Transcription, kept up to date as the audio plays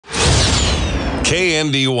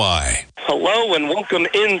KNDY. Hello and welcome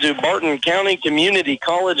into Barton County Community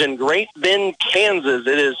College in Great Bend, Kansas.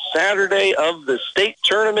 It is Saturday of the state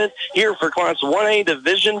tournament here for Class 1A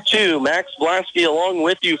Division II. Max Blasky along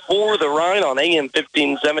with you for the ride on AM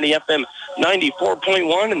 1570 FM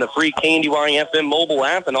 94.1 and the free KNDY FM mobile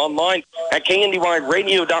app and online at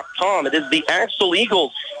KNDYradio.com. It is the Axtell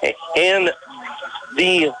Eagles and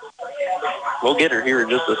we'll get her here in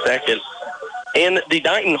just a second, and the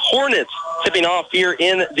Dighton Hornets tipping off here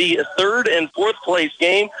in the third and fourth place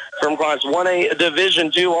game from Class 1A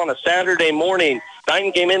Division II on a Saturday morning.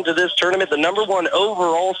 Dighton came into this tournament the number one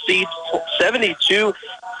overall seed, 22-1,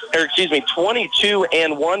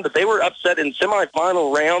 but they were upset in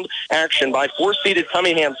semifinal round action by four-seeded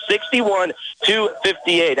Cunningham,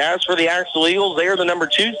 61-58. As for the Axtell Eagles, they are the number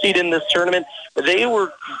 2 seed in this tournament. They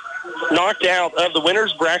were knocked out of the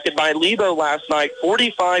winner's bracket by Lebo last night,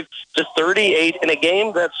 45-38, in a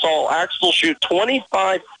game that saw Axtell shoot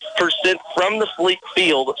 25% from the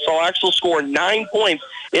field, saw Axtell score 9 points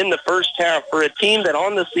in the first half for a team that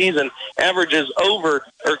on the season averages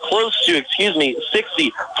close to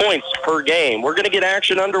 60 points per game. We're going to get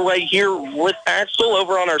action underway here with Axtell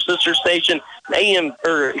over on our sister station,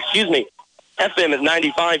 FM is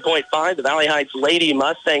 95.5. The Valley Heights Lady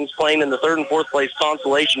Mustangs playing in the third and fourth place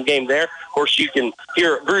consolation game there. Of course, you can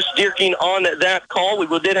hear Bruce Dierking on that call. We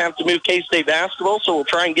did have to move K-State basketball, so we'll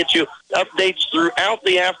try and get you updates throughout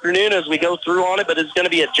the afternoon as we go through on it, but it's going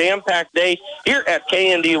to be a jam-packed day here at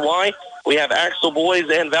KNDY. We have Axtell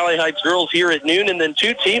boys and Valley Heights girls here at noon, and then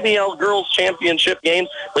 2 TVL girls championship games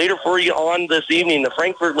later for you on this evening. The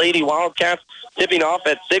Frankfort Lady Wildcats tipping off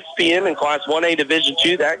at 6 p.m. in Class 1A Division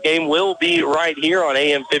II. That game will be right here on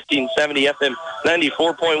AM 1570 FM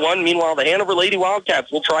 94.1. Meanwhile, the Hanover Lady Wildcats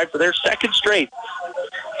will try for their second straight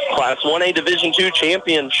Class 1A Division II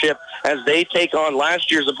championship as they take on last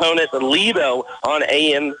year's opponent, the Lebo, on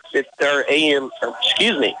FM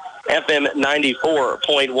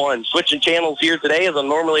 94.1. Switching channels here today as I'm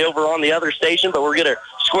normally over on the other station, but we're going to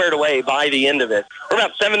squared away by the end of it. We're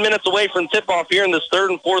about 7 minutes away from tip-off here in this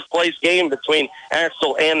third and fourth place game between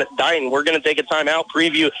Axtell and Dighton. We're going to take a timeout,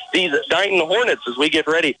 preview these Dighton Hornets as we get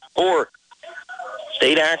ready for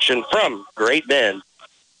state action from Great Bend.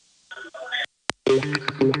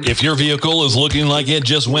 If your vehicle is looking like it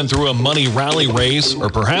just went through a money rally race, or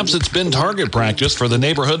perhaps it's been target practice for the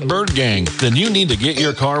neighborhood bird gang, then you need to get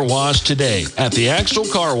your car washed today at the Axtell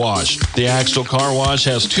Car Wash. The Axtell Car Wash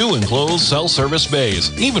has 2 enclosed self-service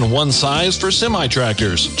bays, even one size for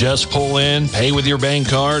semi-tractors. Just pull in, pay with your bank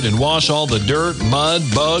card, and wash all the dirt, mud,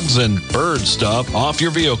 bugs, and bird stuff off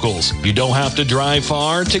your vehicles. You don't have to drive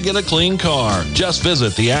far to get a clean car. Just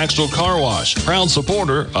visit the Axtell Car Wash, proud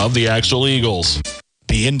supporter of the Axtell Eagles.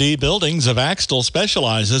 D&D Buildings of Axtell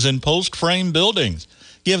specializes in post-frame buildings.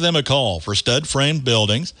 Give them a call for stud-framed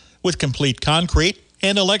buildings with complete concrete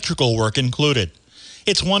and electrical work included.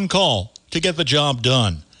 It's one call to get the job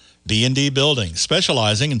done. D&D Buildings,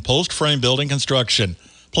 specializing in post-frame building construction,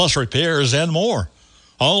 plus repairs and more.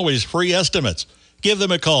 Always free estimates. Give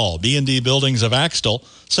them a call. D&D Buildings of Axtell,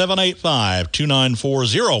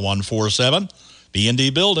 785-294-0147. B&D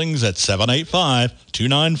Buildings at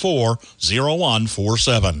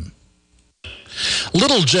 785-294-0147.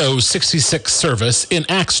 Little Joe's 66 Service in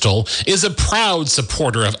Axtell is a proud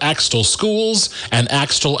supporter of Axtell schools and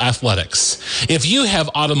Axtell athletics. If you have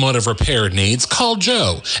automotive repair needs, call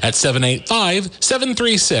Joe at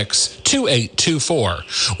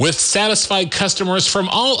 785-736-2824. With satisfied customers from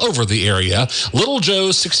all over the area, Little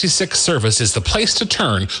Joe's 66 Service is the place to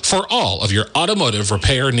turn for all of your automotive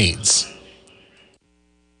repair needs.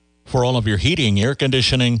 For all of your heating, air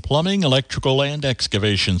conditioning, plumbing, electrical, and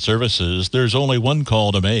excavation services, there's only one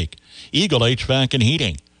call to make. Eagle HVAC and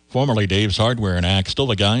Heating. Formerly Dave's Hardware in Axtell,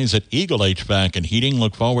 the guys at Eagle HVAC and Heating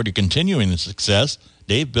look forward to continuing the success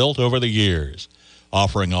they've built over the years.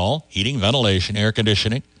 Offering all heating, ventilation, air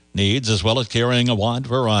conditioning needs, as well as carrying a wide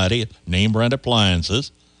variety of name-brand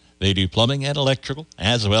appliances. They do plumbing and electrical,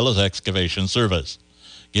 as well as excavation service.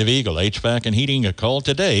 Give Eagle HVAC and Heating a call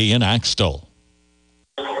today in Axtell.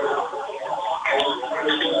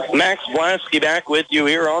 Max Blasky back with you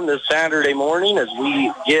here on this Saturday morning as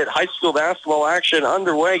we get high school basketball action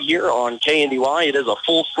underway here on KNDY. It is a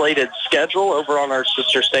full slated schedule over on our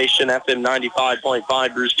sister station, FM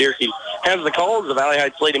 95.5. Bruce Dierking has the call as the Valley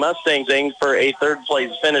Heights Lady Mustangs aim for a third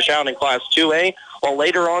place finish out in Class 2A. While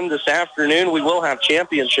later on this afternoon, we will have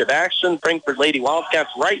championship action. Frankfort Lady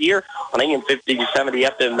Wildcats right here on AM 1570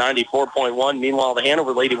 FM 94.1. Meanwhile, the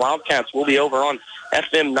Hanover Lady Wildcats will be over on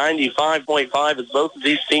FM 95.5 as both of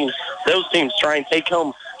those teams try and take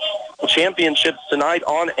home championships tonight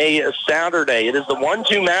on a Saturday. It is the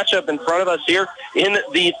 1-2 matchup in front of us here in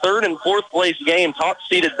the third and fourth place game.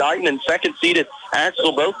 Top-seeded Dighton and second-seeded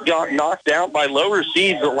Axtell both got knocked out by lower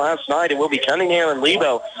seeds last night. It will be Cunningham and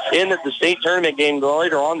Lebo in the state tournament game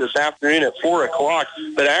later on this afternoon at 4 o'clock.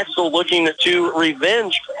 But Axtell looking to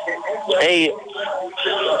revenge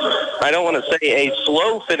I don't want to say a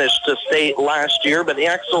slow finish to state last year, but the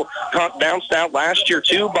Axtell got bounced out last year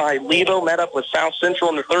too by Lebo, met up with South Central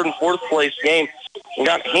in the third and fourth place game and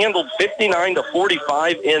got handled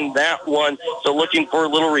 59-45 in that one. So looking for a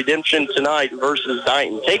little redemption tonight versus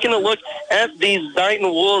Dighton. Taking a look at these Dighton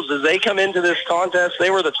Wolves as they come into this contest, they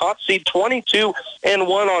were the top seed 22-1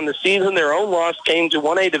 on the season. Their own loss came to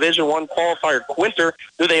 1A Division I qualifier Quinter,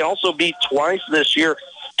 who they also beat twice this year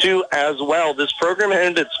too as well. This program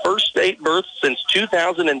had its first state berth since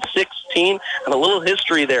 2016, and a little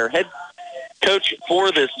history there. Head coach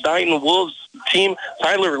for this Dighton Wolves team,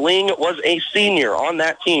 Tyler Ling, was a senior on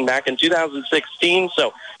that team back in 2016,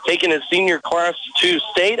 so taking his senior class to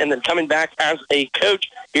state and then coming back as a coach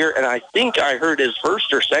here, and I think I heard his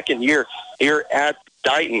first or second year here at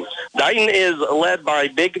Dighton. Dighton is led by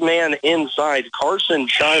big man inside, Carson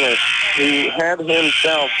Schuyler, who had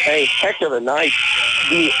himself a heck of a night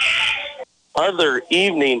the other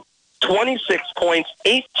evening. 26 points,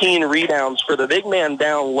 18 rebounds for the big man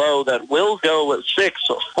down low that will go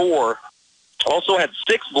 6-4. Also had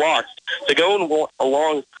 6 blocks to go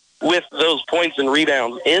along with those points and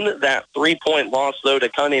rebounds in that 3-point loss, though, to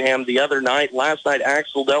Cunningham the other night. Last night,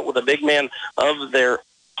 Axtell dealt with a big man of their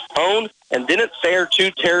own and didn't fare too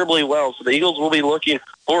terribly well. So the Eagles will be looking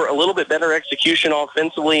for a little bit better execution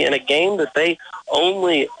offensively in a game that they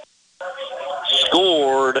only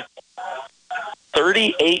scored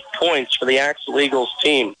 38 points for the Axtell Eagles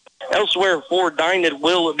team. Elsewhere for Dighton, it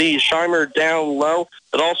will be Scheimer down low,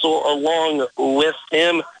 but also along with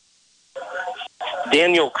him,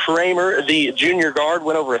 Daniel Kramer, the junior guard,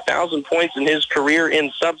 went over 1,000 points in his career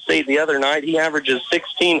in sub-state the other night. He averages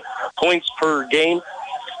 16 points per game,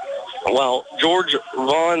 while George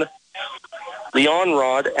Von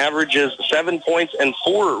Leonrod averages 7 points and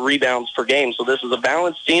 4 rebounds per game. So this is a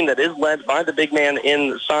balanced team that is led by the big man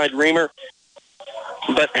inside Reamer,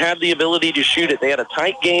 but had the ability to shoot it. They had a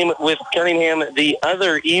tight game with Cunningham the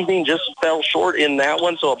other evening, just fell short in that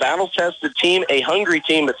one. So a battle-tested team, a hungry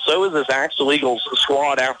team, but so is this Axtell Eagles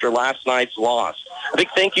squad after last night's loss. A big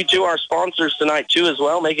thank you to our sponsors tonight, too, as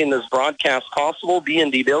well, making this broadcast possible.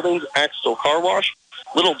 B&D Buildings, Axtell Car Wash,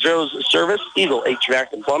 Little Joe's Service, Eagle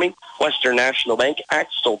HVAC and Plumbing, Western National Bank,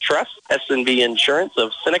 Axtell Trust, S&B Insurance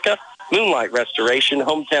of Seneca, Moonlight Restoration,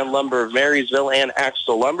 Hometown Lumber of Marysville, and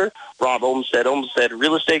Axtell Lumber, Rob Olmstead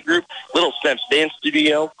Real Estate Group, Little Steps Dance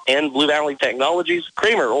Studio, and Blue Valley Technologies,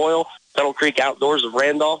 Kramer Oil, Tuttle Creek Outdoors of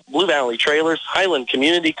Randolph, Blue Valley Trailers, Highland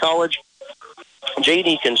Community College,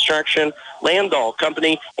 JD Construction, Landau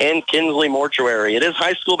Company, and Kinsley Mortuary. It is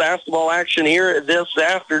high school basketball action here this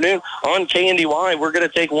afternoon on KNDY. We're going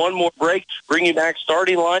to take one more break, bring you back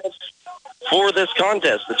starting lines for this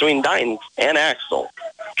contest between Dighton and Axtell.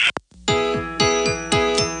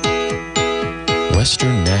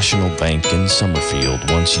 Western National Bank in Summerfield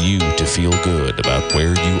wants you to feel good about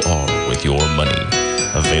where you are with your money.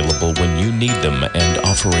 Available when you need them and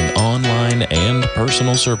offering online and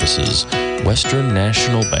personal services, Western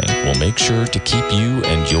National Bank will make sure to keep you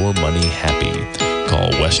and your money happy.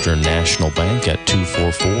 Call Western National Bank at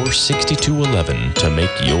 244-6211 to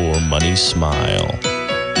make your money smile.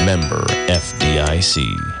 Member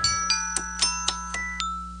FDIC.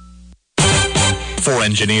 For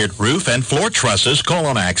engineered roof and floor trusses, call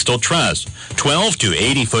on Axtell Truss. 12 to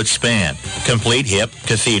 80-foot span. Complete hip,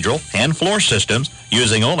 cathedral, and floor systems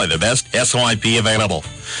using only the best SYP available.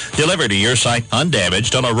 Delivered to your site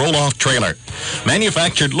undamaged on a roll-off trailer.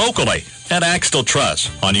 Manufactured locally at Axtell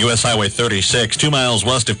Truss on U.S. Highway 36, 2 miles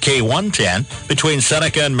west of K110 between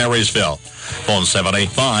Seneca and Marysville. Phone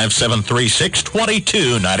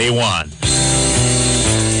 785-736-2291.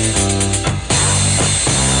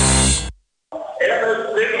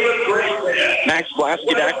 Max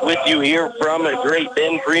Blasky back with you here from Great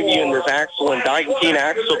Bend, previewing this Axtell and Dighton team.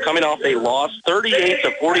 Axtell coming off a loss,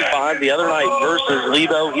 38-45 the other night versus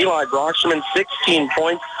Lebo. Eli Brockshman, 16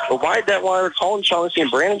 points. The wide Detweiler, Colin Shaughnessy, and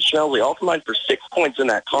Brandon Schnelly all combined for 6 points in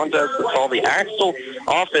that contest. That's all. The Axtell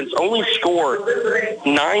offense only scored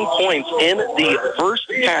 9 points in the first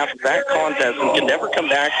half of that contest and can never come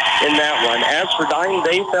back in that one. As for Dighton,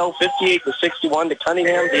 they fell 58-61 to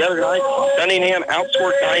Cunningham the other night. Cunningham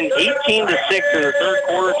outscored Dighton 18-6 in the third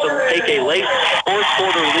quarter to take a late fourth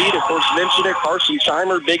quarter lead. Of course, mentioned it, Carson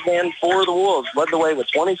Scheimer, big man for the Wolves, led the way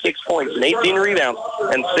with 26 points and 18 rebounds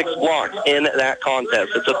and 6 blocks in that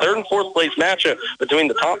contest. It's a third and fourth place matchup between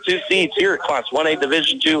the top two seeds here at Class 1A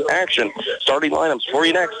Division II action. Starting lineups for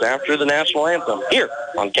you next after the national anthem here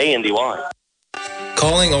on KNDY.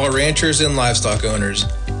 Calling all ranchers and livestock owners.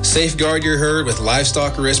 Safeguard your herd with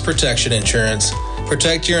livestock risk protection insurance.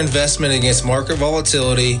 Protect your investment against market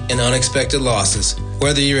volatility and unexpected losses.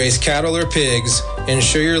 Whether you raise cattle or pigs,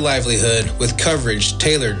 ensure your livelihood with coverage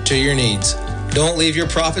tailored to your needs. Don't leave your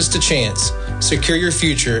profits to chance. Secure your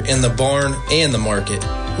future in the barn and the market.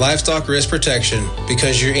 Livestock risk protection,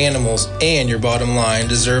 because your animals and your bottom line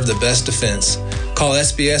deserve the best defense. Call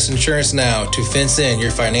SBS Insurance now to fence in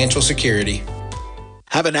your financial security.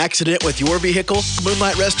 Have an accident with your vehicle?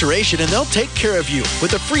 Moonlight Restoration, and they'll take care of you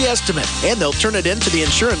with a free estimate, and they'll turn it into the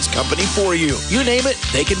insurance company for you. You name it,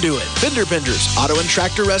 they can do it. Fender benders, auto and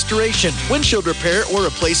tractor restoration, windshield repair or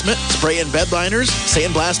replacement, spray and bed liners,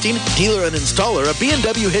 sandblasting, dealer and installer of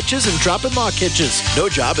B&W hitches and drop and lock hitches. No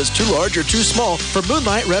job is too large or too small for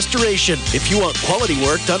Moonlight Restoration. If you want quality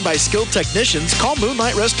work done by skilled technicians, call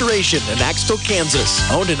Moonlight Restoration in Axtell, Kansas.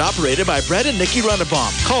 Owned and operated by Brett and Nikki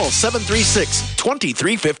Runnebaum. Call 736-2359.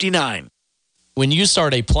 When you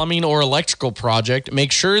start a plumbing or electrical project,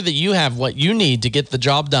 make sure that you have what you need to get the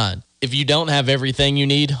job done. If you don't have everything you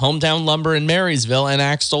need, Hometown Lumber in Marysville and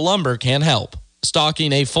Axtell Lumber can help.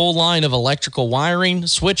 Stocking a full line of electrical wiring,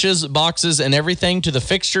 switches, boxes, and everything to the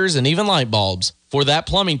fixtures and even light bulbs. For that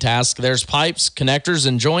plumbing task, there's pipes, connectors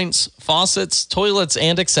and joints, faucets, toilets,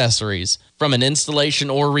 and accessories. From an installation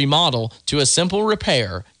or remodel to a simple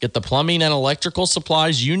repair, get the plumbing and electrical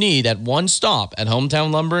supplies you need at one stop at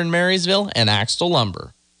Hometown Lumber in Marysville and Axtell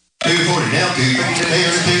Lumber.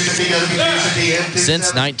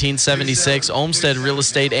 Since 1976, Olmsted Real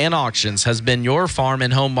Estate and Auctions has been your farm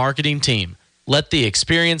and home marketing team. Let the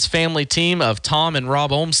experienced family team of Tom and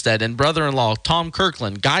Rob Olmsted and brother-in-law Tom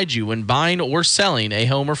Kirkland guide you when buying or selling a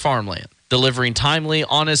home or farmland. Delivering timely,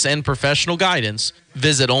 honest, and professional guidance,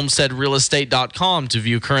 visit olmstedrealestate.com to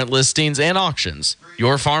view current listings and auctions.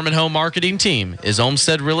 Your farm and home marketing team is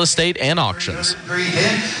Olmsted Real Estate and Auctions.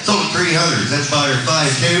 310, sold 300. That's buyer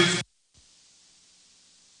 5-2.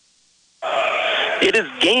 It is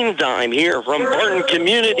game time here from Barton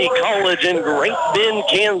Community College in Great Bend,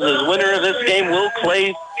 Kansas. Winner of this game will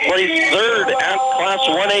place third at Class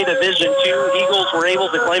 1A Division II. Eagles were able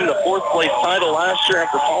to claim the fourth place title last year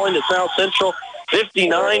after falling to South Central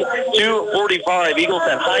 59-45. Eagles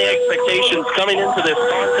had high expectations coming into this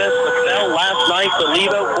contest, but fell last night to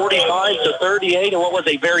Levo 45-38 in what was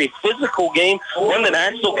a very physical game, one that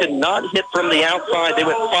Axtell could not hit from the outside. They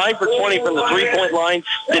went 5 for 20 from the three-point line,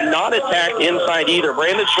 did not attack inside either.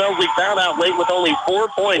 Brandon Schmelsley found out late with only 4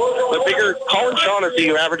 points, but bigger Colin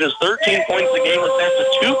Shaughnessy, who averages 13 points a game, was down to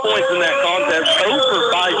 2 points in that contest, 0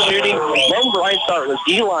 for 5 shooting. One bright start was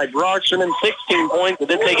Eli Brocksterman, 16 points, but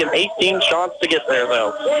did take him 18 shots to get there,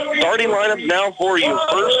 though. Starting lineups now for you.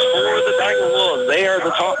 First for the Dighton Wolves. They are the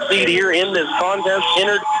top seed here in this contest.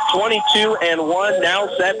 Entered 22-1, now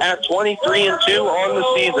set at 23-2 on the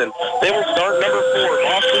season. They will start number 4,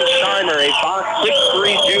 Austin Scheimer, a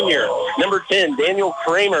 5'6" junior. Number 10, Daniel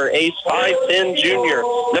Kramer, a 5'10" junior.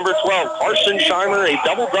 Number 12, Carson Scheimer, a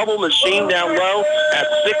double-double machine down low at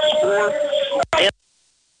 6'4".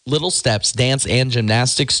 Little Steps Dance and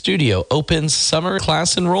Gymnastics Studio opens summer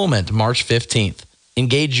class enrollment March 15th.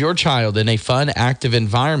 Engage your child in a fun, active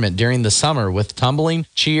environment during the summer with tumbling,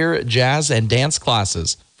 cheer, jazz, and dance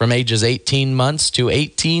classes. From ages 18 months to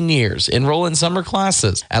 18 years, enroll in summer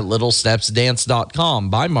classes at littlestepsdance.com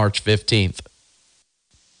by March 15th.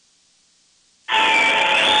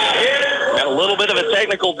 A little bit of a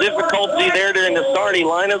technical difficulty there during the starting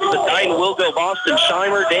lineup. The Dighton will go Boston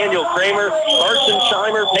Scheimer, Daniel Kramer, Carson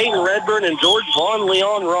Scheimer, Peyton Redburn, and George Vaughn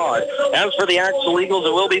Leon Rod. As for the Axtell Eagles,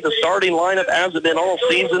 it will be the starting lineup as it been all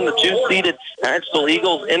season. The 2-seeded Axtell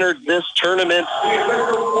Eagles entered this tournament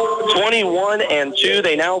 21-2.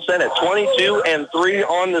 They now set at 22-3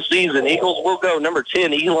 on the season. Eagles will go number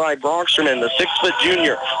 10, Eli Brocksterman, the 6-foot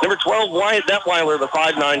junior. Number 12, Wyatt Detweiler, the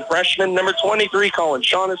 5'9" freshman. Number 23, Colin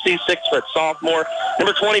Shaughnessy, 6-foot sophomore.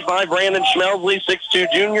 Number 25, Brandon Schmelsley,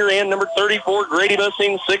 6'2" junior. And number 34, Grady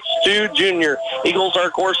Bussing, 6'2" junior. Eagles are,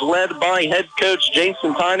 of course, led by head coach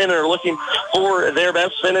Jason Tynan and are looking for their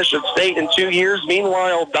best finish at state in 2 years.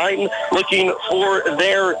 Meanwhile, Dighton looking for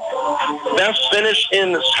their best finish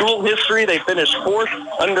in school history. They finished 4th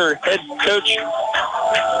under head coach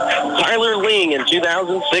Tyler Ling in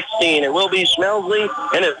 2016. It will be Schmelsley,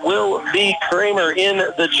 and it will be Kramer in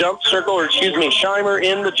the jump circle, or excuse me, Scheimer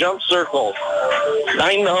in the jump circle.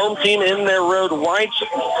 Dighton, the home team, in their road whites,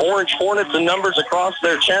 orange Hornets and numbers across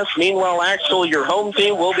their chest. Meanwhile, Axtell, your home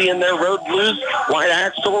team, will be in their road blues, white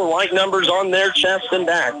Axtell and white numbers on their chest and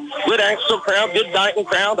back. Good Axtell crowd, good Dighton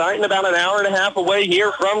crowd. Dighton about an hour and a half away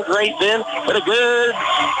here from Great Bend, but a good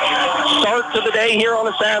start to the day here on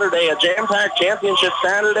a Saturday. A jam-packed championship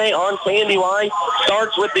Saturday on KNDY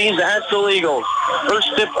starts with these Axtell Eagles.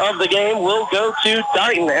 First tip of the game will go to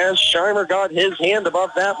Dighton as Scheimer got his hand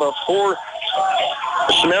above that before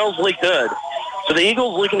Schmelsley could. So the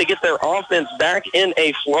Eagles looking to get their offense back in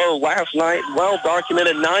a flow. Last night, well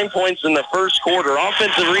documented, 9 points in the first quarter.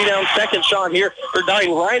 Offensive rebound, second shot here for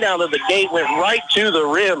Dighton right out of the gate, went right to the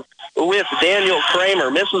rim with Daniel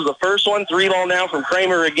Kramer. Misses the first one. 3-ball now from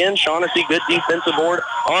Kramer again. Shaughnessy, good defensive board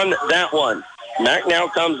on that one. Back now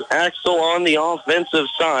comes Axtell on the offensive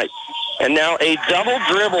side. And now a double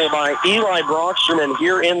dribble by Eli Brocksterman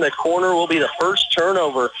here in the corner will be the first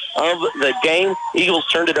turnover of the game. Eagles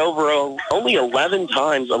turned it over only 11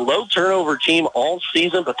 times. A low turnover team all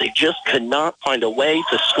season, but they just could not find a way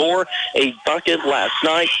to score a bucket last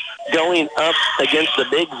night. Going up against the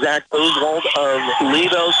big Zach Oswald of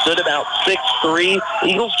Levo, stood about 6'3".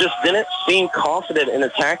 Eagles just didn't seem confident in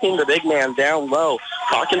attacking the big man down low.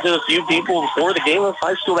 Talking to a few people before the game of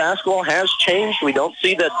high school basketball has changed. We don't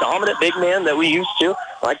see the dominant big man that we used to.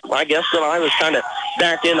 Like my guest and I was kind of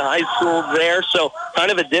back in high school there, so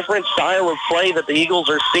kind of a different style of play that the Eagles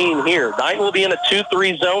are seeing here. Dighton will be in a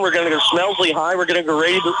 2-3 zone. We're going to go Schmelsley high. We're going to go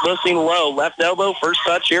Ray Bussing low. Left elbow, first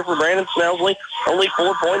touch here for Brandon Schmelsley. Only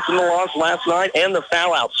 4 points in the loss last night, and the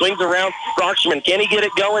foul out. Swings around Brocksterman. Can he get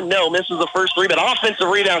it going? No. Misses the first three, but offensive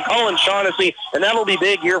rebound, Colin Shaughnessy, and that'll be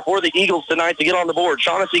big here for the Eagles tonight to get on the board.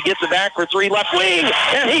 Shaughnessy gets it back for three, left wing,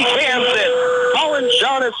 and he cans it. Colin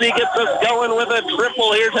Shaughnessy gets us going with a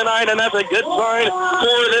triple here tonight, and that's a good sign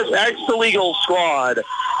for this Axtell Eagles squad.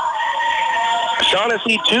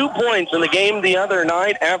 Shaughnessy 2 points in the game the other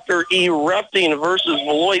night after erupting versus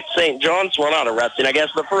Beloit St. John's. Well, not erupting, I guess,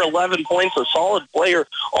 but for 11 points, a solid player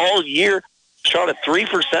all year. Shot at 3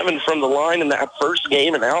 for 7 from the line in that first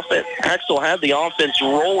game, and Axtell had the offense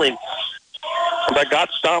rolling, but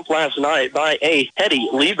got stopped last night by a heady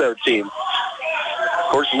Levo team. Of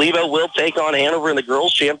course, Levo will take on Hanover in the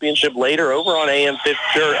girls' championship later over on FM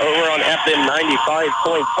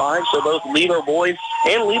 95.5. So both Levo boys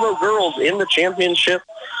and Levo girls in the championship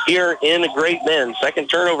here in Great Bend. Second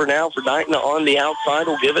turnover now for Dighton on the outside.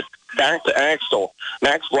 We'll give it back to Axtell.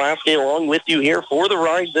 Max Blaske along with you here for the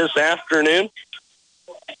ride this afternoon.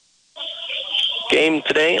 Game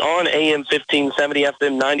today on AM 1570,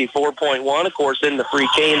 FM 94.1. Of course, in the free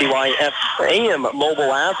KNDY AM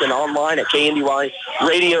mobile app and online at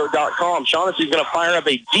KNDYradio.com. Shaughnessy's going to fire up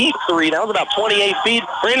a deep three. That was about 28 feet.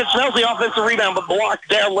 Brandon Schmelsley offensive rebound, but blocked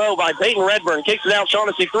down low by Peyton Redburn. Kicks it out.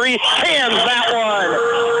 Shaughnessy three. Hands that one.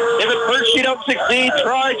 If at first you don't succeed,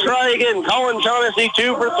 try again. Colin Shaughnessy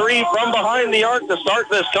 2 for 3 from behind the arc to start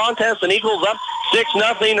this contest, and Eagles up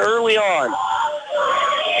 6-0 early on.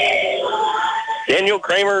 Daniel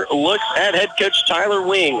Kramer looks at head coach Tyler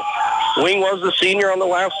Wing. Wing was the senior on the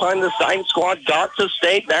last time the Dighton squad got to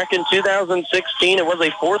state back in 2016. It was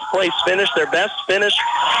a fourth-place finish, their best finish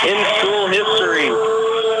in school history.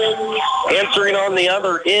 Answering on the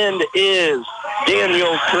other end is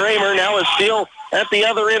Daniel Kramer. Now a steal at the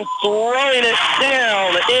other end, throwing it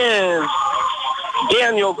down is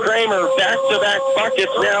Daniel Kramer. Back-to-back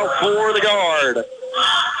buckets now for the guard.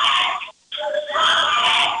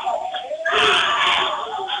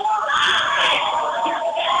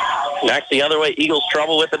 Back the other way. Eagles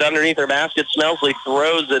trouble with it underneath their basket. Schmelsley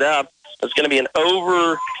throws it up. It's going to be an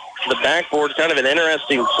over the backboard, kind of an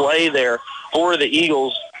interesting play there for the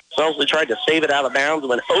Eagles. Schmelsley tried to save it out of bounds and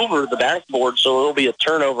went over the backboard, so it'll be a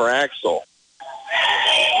turnover Axtell.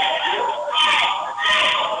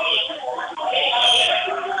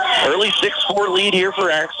 Early 6-4 lead here for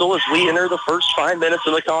Axtell as we enter the first 5 minutes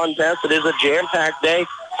of the contest. It is a jam-packed day.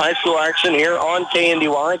 High school action here on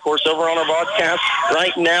KNDY. Of course, over on our broadcast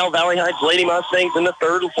right now, Valley Heights Lady Mustangs in the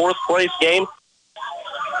 3rd and 4th place game.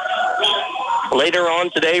 Later on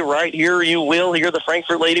today, right here, you will hear the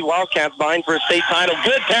Frankfort Lady Wildcats vying for a state title.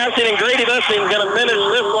 Good passing, and Grady Bussing is going to finish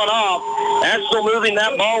this one off. Axtell moving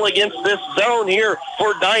that ball against this zone here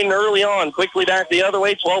for Dighton early on. Quickly back the other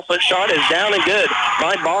way. 12-foot shot is down and good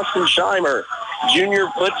by Boston Scheimer. Junior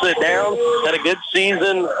puts it down. Had a good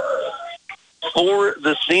season for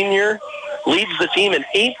the senior. Leads the team in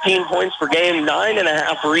 18 points per game,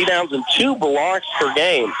 9.5 rebounds, and 2 blocks per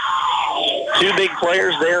game. 2 big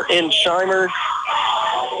players there in Scheimer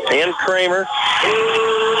and Kramer.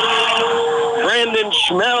 Brandon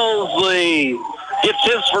Schmelsley gets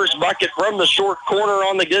his first bucket from the short corner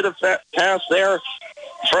on the good pass there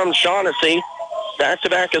from Shaughnessy.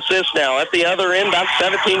 Back-to-back assists now. At the other end, about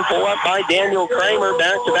 17 pull-up by Daniel Kramer.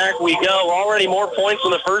 Back-to-back we go. Already more points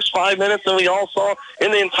in the first 5 minutes than we all saw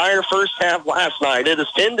in the entire first half last night. It is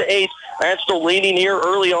 10-8. Axtell leading here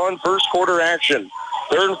early on first quarter action.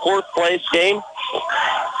 Third and fourth place game.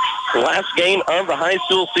 Last game of the high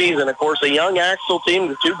school season. Of course, a young Axtell team,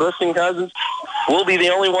 the two Busting cousins, will be the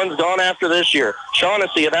only ones gone after this year.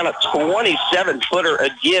 Shaughnessy, about a 27-footer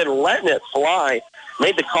again, letting it fly.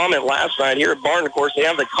 Made the comment last night here at Barton. Of course, they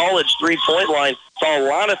have the college three-point line. Saw a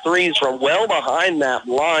lot of threes from well behind that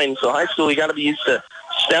line. So high school, you got to be used to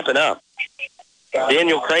stepping up.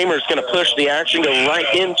 Daniel Kramer is going to push the action, go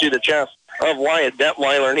right into the chest of Wyatt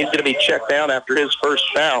Detweiler, and he's going to be checked out after his first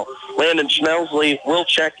foul. Landon Schmelsley will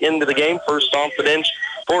check into the game, first off the bench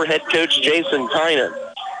for head coach Jason Tynan.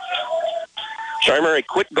 Scheimer, a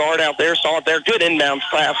quick guard out there, saw it there. Good inbounds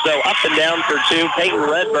pass, though. Up and down for two. Peyton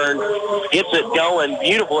Redburn gets it going.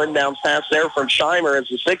 Beautiful inbounds pass there from Scheimer as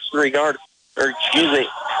the 6'3 guard,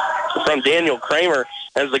 from Daniel Kramer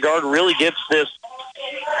as the guard really gets this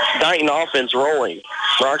Dighton offense rolling.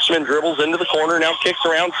 Brockshman dribbles into the corner, now kicks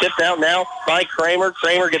around, tipped out now by Kramer.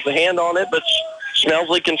 Kramer gets a hand on it, but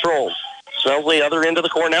Schmelsley controls. Schmelsley, other end of the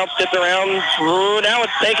court, now tipped around. Ooh, now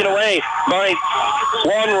it's taken away by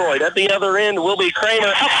Lonroyd. At the other end will be Kramer,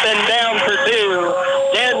 up and down for two.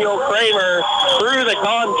 Daniel Kramer through the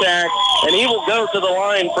contact, and he will go to the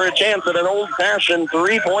line for a chance at an old-fashioned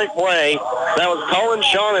three-point play. That was Colin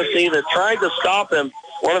Shaughnessy that tried to stop him.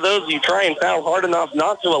 One of those you try and foul hard enough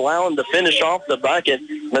not to allow him to finish off the bucket,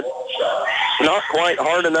 but not quite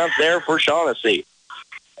hard enough there for Shaughnessy.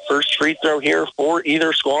 First free throw here for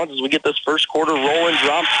either squad as we get this first quarter rolling.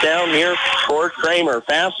 Drops down here for Kramer.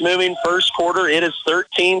 Fast-moving first quarter. It is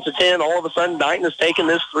 13-10. All of a sudden, Dighton has taken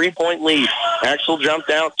this three-point lead. Axtell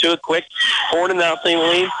jumped out to a quick 4-0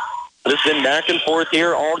 lead. But it's been back and forth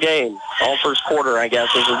here all game, all first quarter, I guess,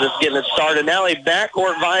 as we're just getting it started. Now a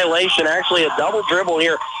backcourt violation, actually a double dribble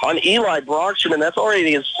here on Eli Brockshman, and that's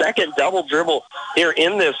already his second double dribble here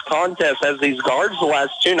in this contest, as these guards the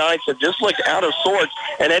last two nights have just looked out of sorts,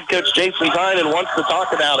 and head coach Jason Tynan wants to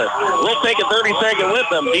talk about it. We'll take a 30-second with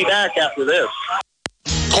them. Be back after this.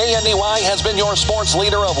 KNDY has been your sports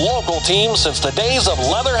leader of local teams since the days of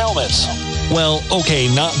leather helmets. Well, okay,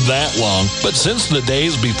 not that long, but since the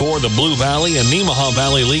days before the Blue Valley and Nemaha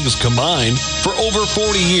Valley Leagues combined, for over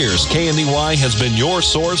 40 years, KNDY has been your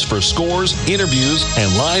source for scores, interviews,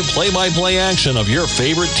 and live play-by-play action of your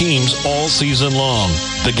favorite teams all season long.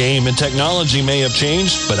 The game and technology may have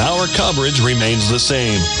changed, but our coverage remains the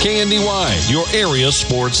same. KNDY, your area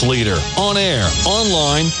sports leader, on air,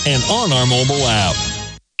 online, and on our mobile app.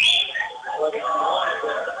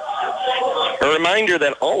 A reminder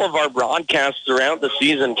that all of our broadcasts throughout the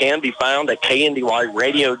season can be found at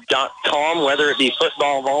kndyradio.com, whether it be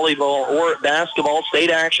football, volleyball, or basketball,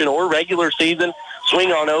 state action, or regular season.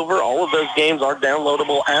 Swing on over. All of those games are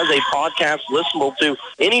downloadable as a podcast, listenable to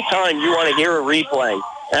anytime you want to hear a replay.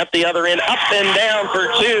 At the other end, up and down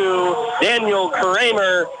for two, Daniel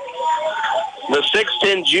Kramer, the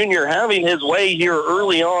 6'10 junior, having his way here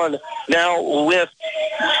early on, now with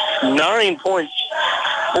 9 points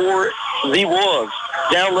for the Wolves.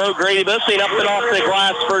 Down low, Grady Bussing up and off the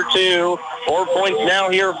glass for two. 4 points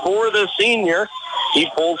now here for the senior. He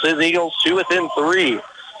pulls his Eagles to within three.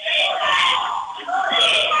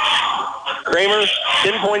 Kramer,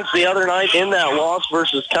 10 points the other night in that loss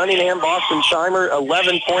versus Cunningham. Boston Scheimer,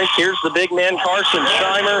 11 points. Here's the big man, Carson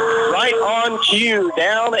Scheimer, right on cue.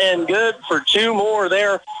 Down and good for two more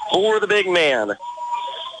there for the big man.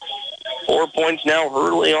 4 points now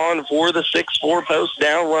early on for the 6'4 post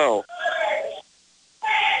down low.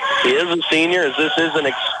 He is a senior, as this is an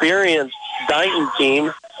experienced Dighton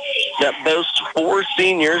team that boasts four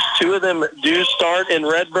seniors. Two of them do start in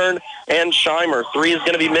Redburn and Scheimer. Three is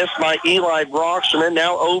going to be missed by Eli Brockshman,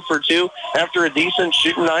 now 0 for 2 after a decent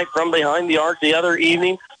shooting night from behind the arc the other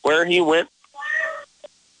evening, where he went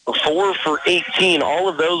 4 for 18. All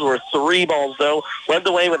of those were three balls, though. Led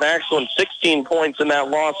the way with Axtell 16 points in that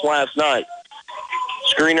loss last night.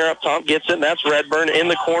 Screener up top gets it, and that's Redburn in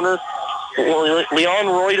the corner. Leon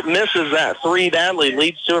Royd misses that three badly,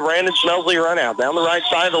 leads to a Brandon Schmelsley run out down the right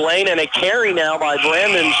side of the lane, and a carry now by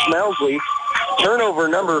Brandon Schmelsley. Turnover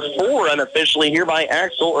number 4 unofficially here by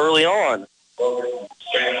Axtell early on.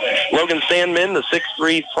 Logan Sandman, the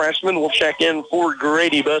 6'3 freshman, will check in for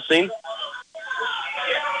Grady Bussing.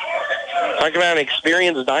 Talking about an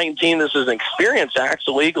experienced Dighton team, this is an experienced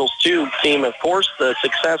Axtell Eagles, too, team. Of course, the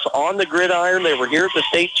success on the gridiron. They were here at the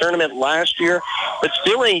state tournament last year, but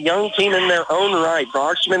still a young team in their own right.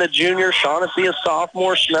 Broxman, a junior. Shaughnessy, a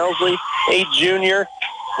sophomore. Smelsley, a junior.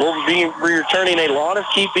 Will be returning a lot of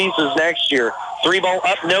key pieces next year. 3-ball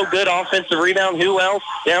up, no good. Offensive rebound. Who else?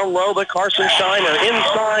 Down low, but Carson Scheimer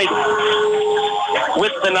inside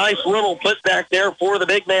with the nice little putback there for the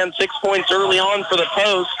big man. 6 points early on for the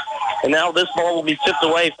post. And now this ball will be tipped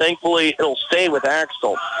away. Thankfully, it'll stay with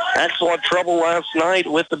Axtell. Axtell had trouble last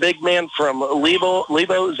night with the big man from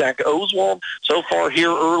Lebo, Zach Oswald. So far here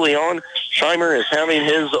early on, Scheimer is having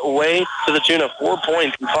his way to the tune of 4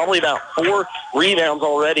 points and probably about 4 rebounds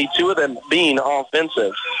already, 2 of them being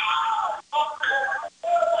offensive.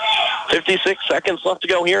 56 seconds left to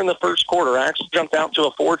go here in the first quarter. Axtell jumped out to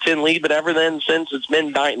a 4-10 lead, but ever then since it's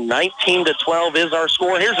been Dighton. 19-12 is our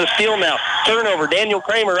score. Here's a steal now. Turnover. Daniel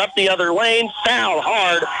Kramer up the other lane. Fouled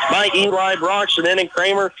hard by Eli Broxton, and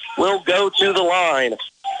Kramer will go to the line.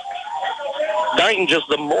 Dighton just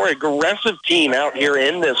the more aggressive team out here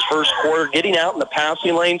in this first quarter, getting out in the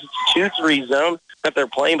passing lanes. It's a 2-3 zone that they're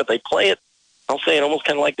playing, but they play it, I'll say it almost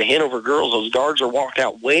kind of like the Hanover girls. Those guards are walked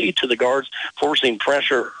out way to the guards, forcing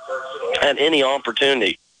pressure at any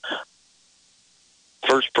opportunity.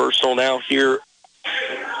 First personal now here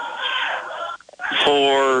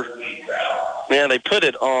for, they put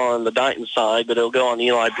it on the Dighton side, but it'll go on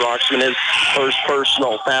Eli Broxman. His first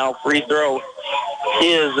personal foul. Free throw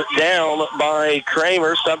is down by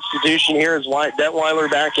Kramer. Substitution here is Detweiler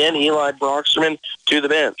back in. Eli Broxman to the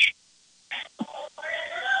bench.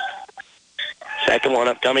 Second one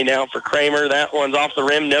upcoming now for Kramer. That one's off the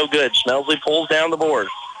rim, no good. Smelsley pulls down the board.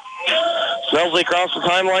 Smelsley across the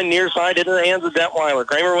timeline, near side, into the hands of Detweiler.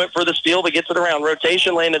 Kramer went for the steal, but gets it around.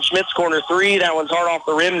 Rotation, landed Schmidt's corner 3. That one's hard off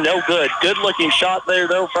the rim, no good. Good-looking shot there,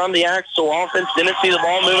 though, from the Axtell offense. Didn't see the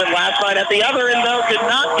ball moving last night. At the other end, though, could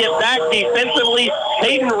not get back defensively.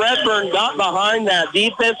 Hayden Redburn got behind that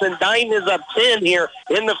defense, and Dighton is up 10 here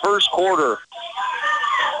in the first quarter.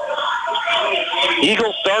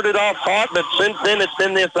 Eagles started off hot, but since then it's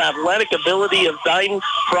been this athletic ability of Dighton,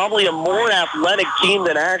 probably a more athletic team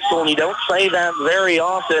than Axtell, and you don't say that very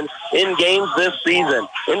often in games this season.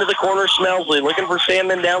 Into the corner, Smelsley, looking for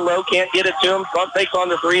Sandman down low, can't get it to him. Front fake on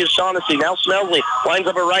the 3 is Shaughnessy. Now Smelsley lines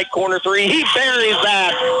up a right corner 3. He buries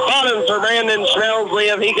that. Bottoms for Brandon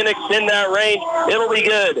Smelsley. If he can extend that range, it'll be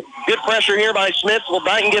good. Good pressure here by Smith. Will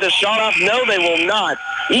Dighton get a shot off? No, they will not.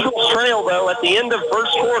 Eagles trail, though, at the end of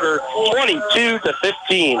first quarter, 22-15.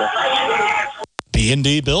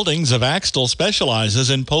 KNDY Buildings of Axtell specializes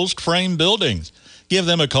in post-frame buildings. Give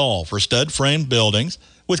them a call for stud-frame buildings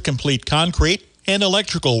with complete concrete and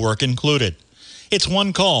electrical work included. It's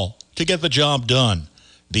one call to get the job done.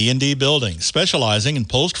 KNDY Buildings, specializing in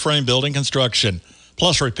post-frame building construction,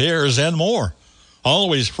 plus repairs and more.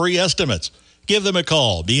 Always free estimates. Give them a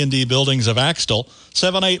call. KNDY Buildings of Axtell,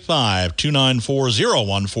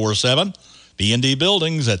 785-294-0147. KNDY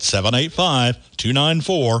Buildings at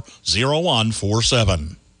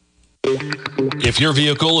 785-294-0147. If your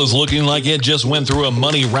vehicle is looking like it just went through a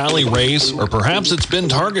money rally race, or perhaps it's been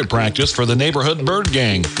target practice for the neighborhood bird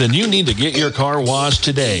gang, then you need to get your car washed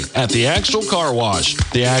today at the Axtell Car Wash.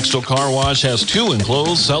 The Axtell Car Wash has 2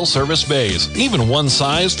 enclosed self-service bays, even one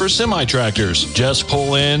size for semi-tractors. Just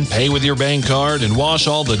pull in, pay with your bank card, and wash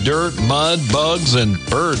all the dirt, mud, bugs, and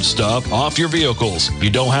bird stuff off your vehicles. You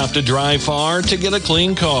don't have to drive far to get a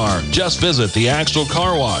clean car. Just visit the Axtell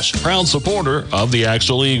Car Wash, proud supporter of the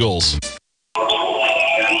Axtell Eagles.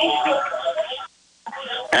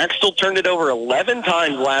 Axtell turned it over 11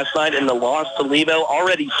 times last night in the loss to Lebo.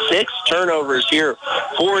 Already 6 turnovers here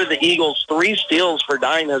for the Eagles. 3 steals for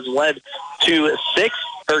Dighton has led to 6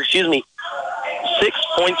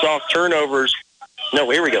 points off turnovers. No,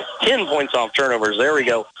 here we go. 10 points off turnovers. There we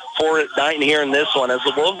go. For Dighton here in this one, as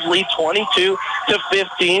the Wolves lead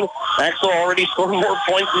 22-15. Axtell already scored more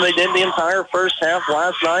points than they did the entire first half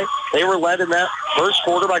last night. They were led in that first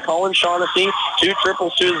quarter by Colin Shaughnessy. 2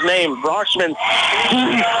 triples to his name. Broxman,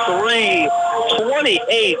 3,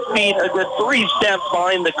 28 feet, a good 3 steps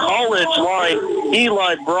behind the college line.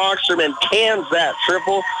 Eli Broxman cans that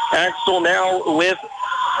triple. Axtell now with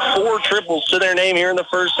 4 triples to their name here in the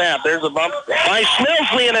first half. There's a bump by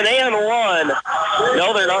Smelsley and an and 1.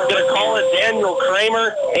 No, they're not going to call it. Daniel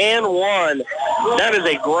Kramer and 1. That is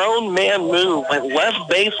a grown man move. Went left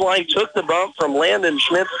baseline, took the bump from Landon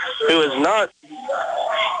Schmidt, who is not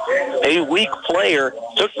a weak player.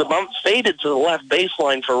 Took the bump, faded to the left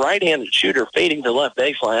baseline for right-handed shooter, fading to the left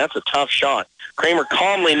baseline. That's a tough shot. Kramer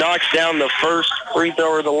calmly knocks down the first free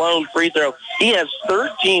throw, or the lone free throw. He has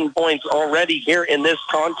 13 points already here in this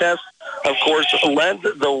contest. of course, led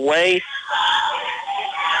the way,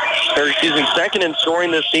 second in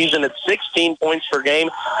scoring this season at 16 points per game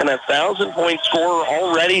and a 1,000-point scorer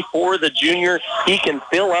already for the junior. He can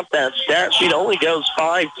fill up that stat sheet. Only goes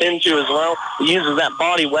 5'10" as well. He uses that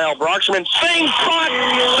body well. Brocksterman, same spot,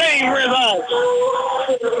 same result.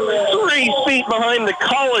 3 feet behind the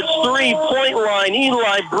college three-point line.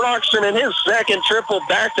 Eli Brocksterman, his second triple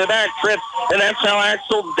back-to-back trip, and that's how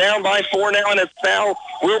Axtell's down by 4 now, and a foul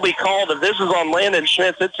will be called. If this is on Landon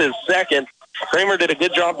Schmitz, it's his second. Kramer did a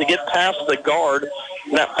good job to get past the guard,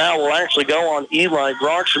 and that foul will actually go on Eli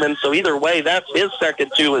Brocksterman. So either way, that's his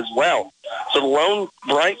second 2 as well. So the lone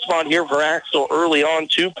bright spot here for Axtell early on,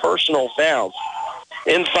 2 personal fouls.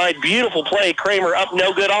 Inside, beautiful play. Kramer up,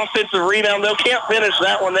 no good. Offensive rebound, though. Can't finish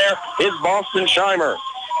that one there. Is Boston Scheimer.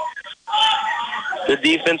 The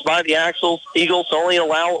defense by the Eagles only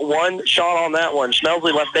allow 1 shot on that one.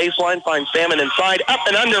 Schmelsley left baseline, finds Salmon inside, up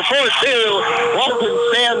and under for 2. Walton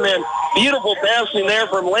Sandman, beautiful passing there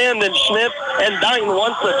from Landon Schmidt, and Dighton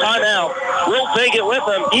wants the timeout. We'll take it with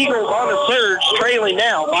them. Eagles on the surge, trailing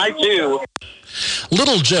now by 2.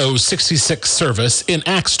 Little Joe's 66 service in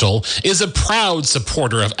Axtell is a proud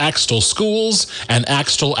supporter of Axtell schools and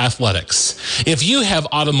Axtell athletics. If you have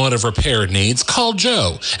automotive repair needs, call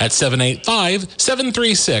Joe at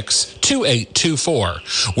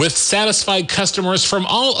 785-736-2824. With satisfied customers from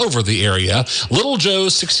all over the area, Little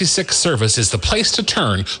Joe's 66 service is the place to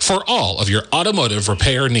turn for all of your automotive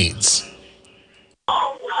repair needs.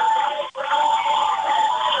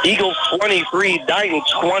 Eagles 23, Dighton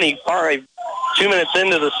 25. 2 minutes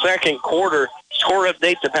into the second quarter. Score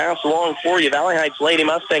update to pass along for you. Valley Heights Lady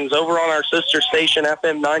Mustangs over on our sister station,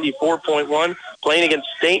 FM 94.1, playing against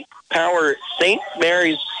State Power St.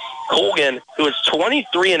 Mary's Colgan, who is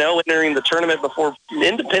 23-0 entering the tournament before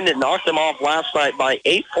Independent knocked them off last night by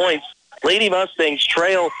 8 points. Lady Mustangs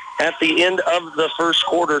trail at the end of the first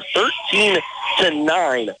quarter,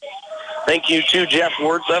 13-9. Thank you to Jeff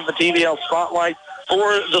Wirtz of the TVL Spotlight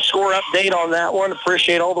for the score update on that one.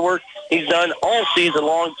 Appreciate all the work he's done all season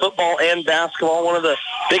long, football and basketball. One of the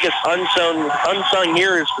biggest unsung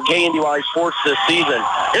heroes for KNDY sports this season.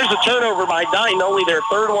 Here's a turnover by Dighton, only their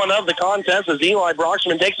third one of the contest as Eli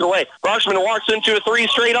Brocksterman takes it away. Brocksterman walks into a 3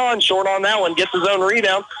 straight on, short on that one, gets his own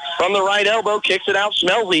rebound from the right elbow, kicks it out.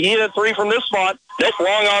 Schmelsley, he hit a 3 from this spot. Nope,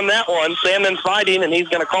 wrong on that one. Sandman fighting, and he's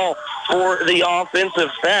going to call for the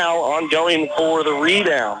offensive foul on going for the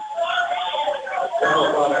rebound.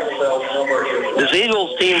 This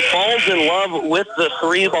Eagles team falls in love with the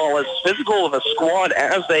 3-ball. As physical of a squad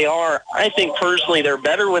as they are, I think personally they're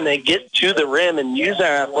better when they get to the rim and use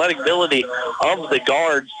that athletic ability of the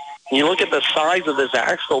guards. You look at the size of this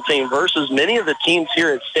Axtell team versus many of the teams here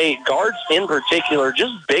at State. Guards in particular,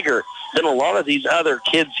 just bigger than a lot of these other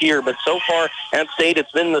kids here. But so far at State,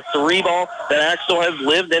 it's been the 3-ball that Axtell has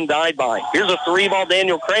lived and died by. Here's a 3-ball.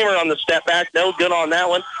 Daniel Kramer on the step back. No good on that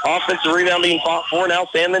one. Offensive rebound being fought for. Now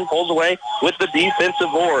Sandman pulls away with the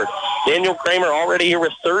defensive board. Daniel Kramer already here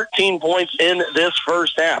with 13 points in this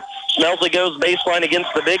first half. Schmelsley goes baseline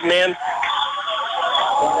against the big man.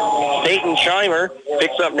 Peyton Scheimer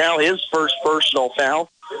picks up now his first personal foul.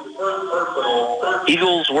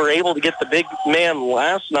 Eagles were able to get the big man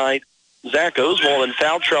last night, Zach Oswald, in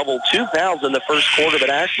foul trouble. 2 fouls in the first quarter,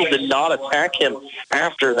 but Axtell did not attack him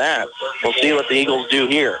after that. We'll see what the Eagles do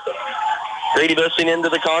here. Grady Bussing into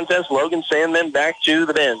the contest. Logan Sandman back to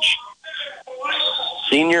the bench.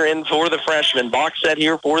 Senior in for the freshman. Box set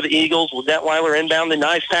here for the Eagles. Detweiler inbound. The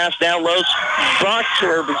nice pass down low.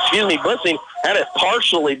 Bussing had it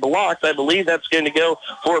partially blocked. I believe that's going to go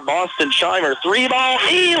for Boston Scheimer. 3-ball.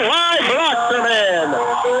 Eli Brocksterman.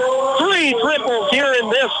 3 triples here in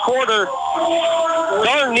this quarter.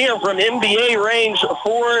 Darn near from NBA range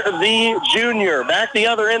for the junior. Back the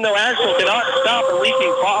other end, though. Axtell cannot stop a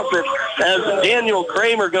leaking faucet as Daniel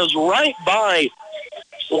Kramer goes right by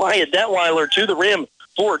Wyatt Detweiler to the rim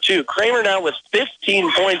for 2. Kramer now with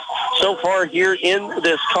 15 points so far here in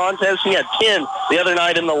this contest. He had 10 the other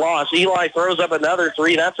night in the loss. Eli throws up another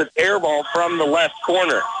 3. That's an air ball from the left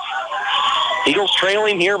corner. Eagles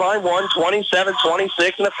trailing here by 1,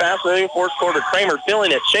 27-26 in a fast-moving fourth quarter. Kramer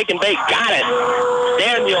filling it, shake and bake, got it.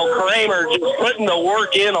 Daniel Kramer just putting the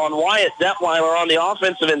work in on Wyatt Detweiler on the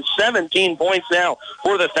offensive, and 17 points now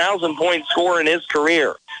for the 1,000-point scorer in his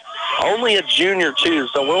career. Only a junior, too,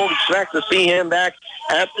 so we'll expect to see him back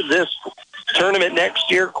at this tournament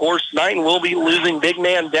next year. Of course, Dighton will be losing big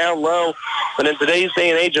man down low, but in today's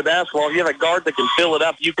day and age of basketball, if you have a guard that can fill it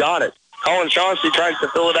up, you got it. Colin Chauncey tries to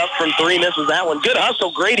fill it up from 3, misses that one. Good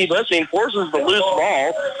hustle. Grady Bussing forces the loose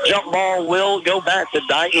ball. Jump ball will go back to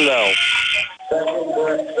Dighton, though.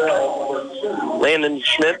 Landon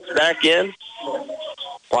Schmitz back in.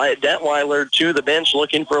 Wyatt Detweiler to the bench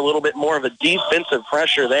looking for a little bit more of a defensive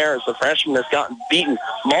pressure there as the freshman has gotten beaten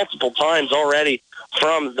multiple times already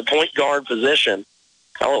from the point guard position.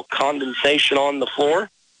 A little condensation on the floor.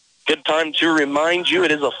 Good time to remind you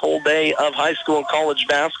it is a full day of high school and college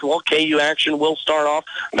basketball. KU action will start off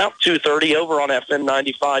about 2:30 over on FM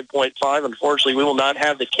 95.5. Unfortunately, we will not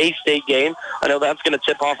have the K-State game. I know that's going to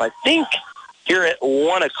tip off, I think, here at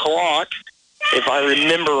 1 o'clock, if I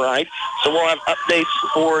remember right. So we'll have updates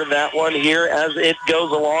for that one here as it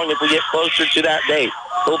goes along if we get closer to that date.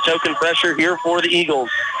 Little token pressure here for the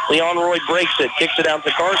Eagles. Leon Roy breaks it, kicks it out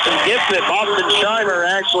to Carson, gets it. Boston Scheimer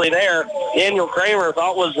actually there. Daniel Kramer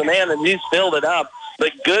thought was the man, and he's filled it up.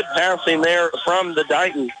 But good passing there from the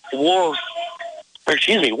Dighton Wolves.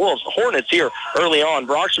 Hornets here early on.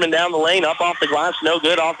 Broxman down the lane, up off the glass, no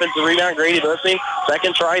good. Offensive rebound, Grady Bussing.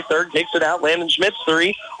 Second try, third, kicks it out. Landon Schmitz,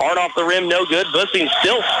 three. Hard off the rim, no good. Bussing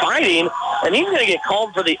still fighting, and he's going to get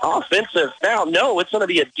called for the offensive foul. No, it's going to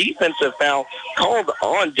be a defensive foul called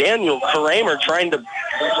on Daniel Kramer trying to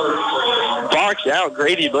box out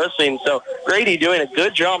Grady Bussing. So Grady doing a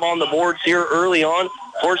good job on the boards here early on,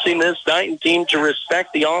 forcing this Dighton team to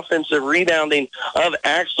respect the offensive rebounding of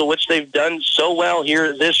Axtell, which they've done so well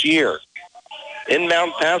here this year.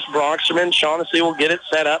 Inbound pass, Broxterman. Shaughnessy will get it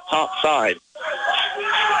set up top side.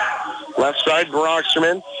 Left side,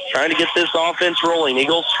 Broxterman trying to get this offense rolling.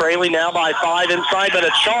 Eagles trailing now by 5 inside, but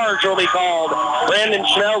a charge will be called. Brandon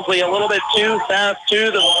Schmelsley a little bit too fast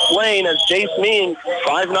to the lane as Jace Mean,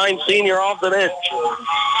 5'9" senior off the bench,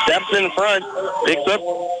 steps in front, picks up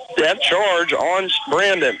that charge on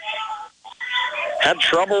Brandon. Had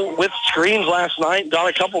trouble with screens last night, got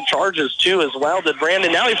a couple charges too as well, did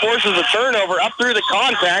Brandon. Now he forces a turnover up through the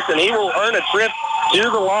contact, and he will earn a trip to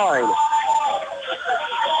the line.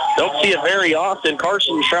 Don't see it very often.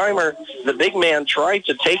 Carson Scheimer, the big man, tried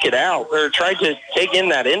to take it out, or tried to take in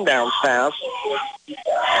that inbound pass.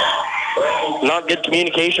 Not good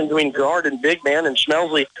communication between guard and big man, and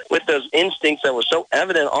Schmelsley, with those instincts that were so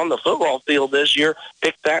evident on the football field this year,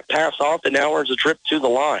 picked that pass off and now earns a trip to the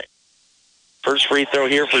line. First free throw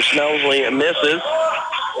here for Schmelsley and misses.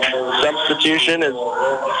 Substitution is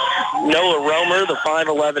Noah Romer, the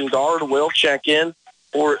 5'11" guard, will check in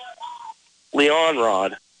for Leon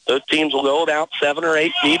Rod. Those teams will go about 7 or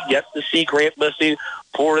 8 deep, get to see Grant Bussey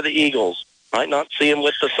for the Eagles. Might not see him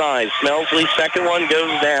with the size. Schmelsley, second one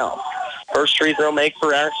goes down. First free throw make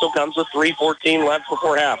for Axtell comes with 3:14 left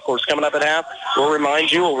before half. Of course, coming up at half, we'll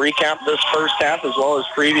remind you, we'll recap this first half as well as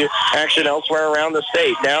preview action elsewhere around the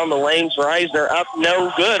state. Down the lanes, Reisner up,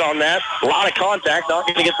 no good on that. A lot of contact, not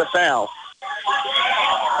going to get the foul.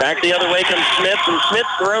 Back the other way comes Smith, and Smith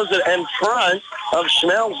throws it in front of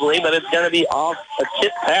Schmelsley, but it's going to be off a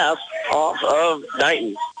tip pass off of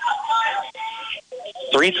Dighton.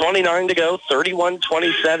 3:29 to go,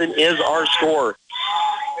 31-27 is our score.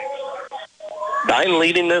 Dighton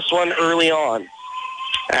leading this one early on.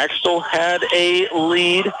 Axtell had a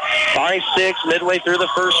lead by 6 midway through the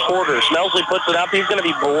first quarter. Schmelsley puts it up. He's going to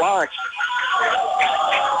be blocked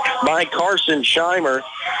by Carson Scheimer.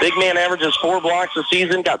 Big man averages 4 blocks a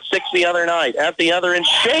season, got 6 the other night. At the other end,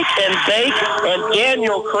 shake and bake, and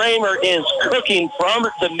Daniel Kramer is cooking from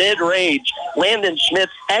the mid-range. Landon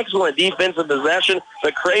Schmitz, excellent defensive possession,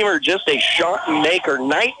 but Kramer just a shot maker.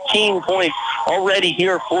 19 points already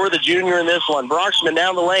here for the junior in this one. Broxman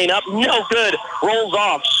down the lane, up, no good, rolls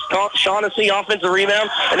off. Shaughnessy offensive rebound,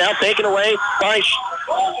 and now taken away by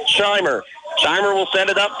Scheimer. Scheimer will set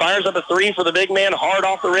it up, fires up a 3 for the big man, hard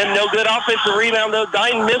off the rim, no good. Offensive rebound, though.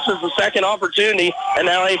 Dighton misses the second opportunity, and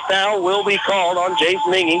now a foul will be called on Jace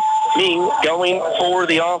Ming going for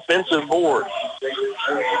the offensive board.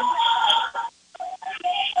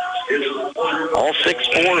 All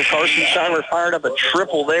 6-4. Carson Scheimer fired up a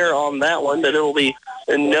triple there on that one, but it'll be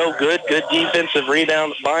no good. Good defensive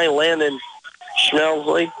rebound by Landon Schmitz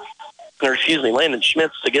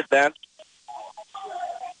to get that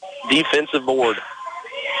defensive board.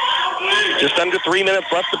 Just under 3 minutes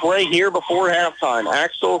left to play here before halftime.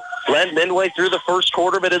 Axtell led midway through the first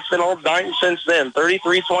quarter, but it's been all Dighton since then.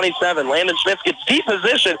 33-27. Landon Schmitz gets deep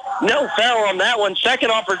position. No foul on that one.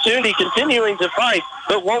 Second opportunity, continuing to fight,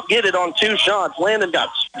 but won't get it on 2 shots. Landon got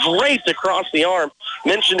draped across the arm.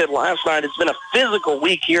 Mentioned it last night. It's been a physical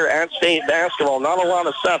week here at state basketball. Not a lot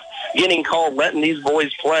of stuff getting called, letting these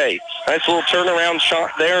boys play. Nice little turnaround shot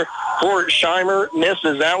there for Scheimer.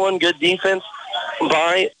 Misses that one. Good defense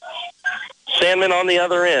by Sandman on the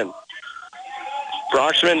other end.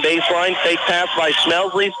 Broxman baseline, fake pass by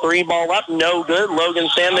Smelsley, 3-ball up, no good. Logan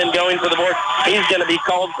Sandman going for the board. He's going to be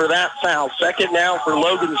called for that foul. Second now for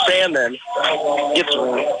Logan Sandman. Gets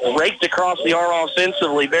raked across the arm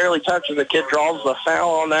offensively, barely touches the kid, draws the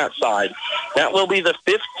foul on that side. That will be the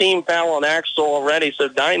 15th foul on Axtell already, so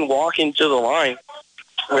Dighton walking to the line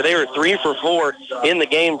where they were 3 for 4 in the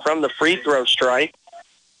game from the free throw strike.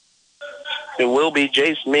 It will be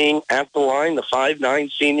Jace Ming at the line, the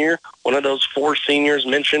 5'9" senior, one of those 4 seniors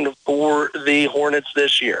mentioned for the Hornets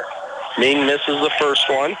this year. Ming misses the first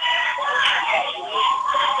one.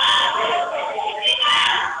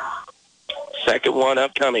 Second one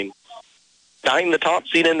upcoming. Dighton, the top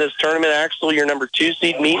seed in this tournament. Axtell, your number 2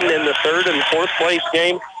 seed, meeting in the 3rd and 4th place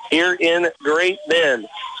game here in Great Bend.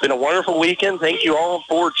 It's been a wonderful weekend. Thank you all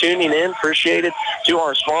for tuning in. Appreciate it. To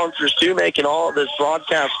our sponsors, too, making all of this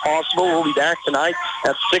broadcast possible. We'll be back tonight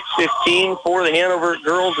at 6:15 for the Hanover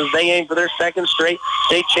girls as they aim for their 2nd straight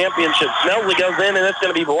state championship. Smelsley goes in, and it's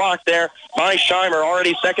going to be blocked there by Scheimer.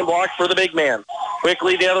 Already 2nd block for the big man.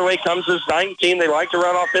 Quickly the other way comes this Dighton team. They like to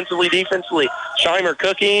run offensively, defensively. Scheimer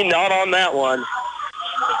cooking, not on that one.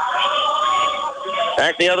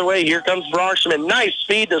 Back the other way, here comes Broxman. Nice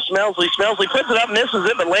speed to Smelsley. Smelsley puts it up, misses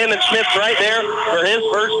it, but Landon Schmidt's right there for his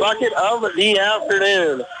first bucket of the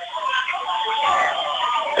afternoon.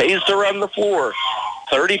 Pays to run the floor.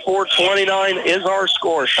 34-29 is our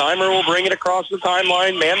score. Scheimer will bring it across the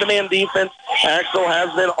timeline. Man-to-man defense. Axtell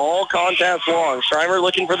has been all contest long. Scheimer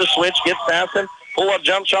looking for the switch, gets past him. Pull-up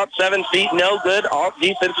jump shot, 7 feet, no good. Off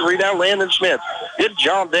defensive rebound, Landon Schmidt. Good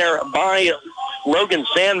job there by Logan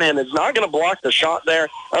Sandman. Is not going to block the shot there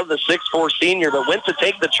of the 6'4" senior that went to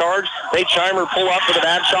take the charge. Made Scheimer pull up for the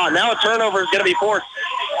bad shot. Now a turnover is going to be forced.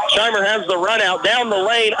 Scheimer has the run out down the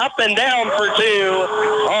lane, up and down for 2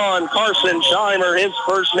 on Carson Scheimer. His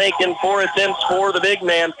first making 4 attempts for the big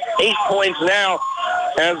man. 8 points now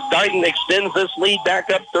as Dighton extends this lead back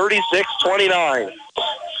up 36-29.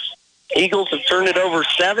 Eagles have turned it over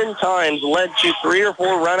 7 times, led to 3 or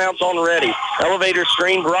 4 runouts already. Elevator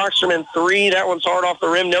screen, Broxman 3. That one's hard off the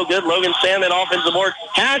rim, no good. Logan Sandman offensive board,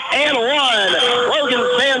 hat and 1. Logan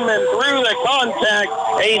Sandman through the contact.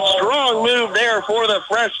 A strong move there for the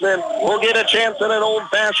freshman. We'll get a chance at an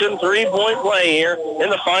old-fashioned 3-point play here in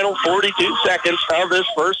the final 42 seconds of this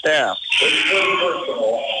first half.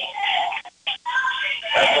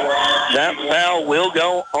 That foul will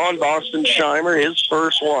go on Boston Scheimer, his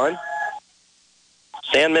first one.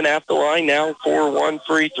 Sandman at the line now for 1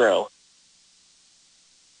 free throw.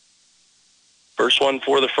 First one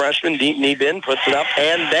for the freshman, deep knee bend, puts it up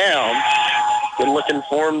and down. Good looking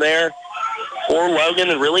form there for Logan.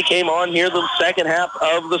 It really came on here the second half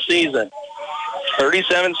of the season.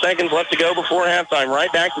 37 seconds left to go before halftime.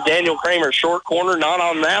 Right back to Daniel Kramer. Short corner, not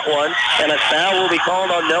on that one. And a foul will be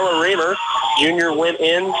called on Noah Reamer. Junior went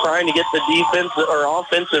in trying to get the defensive or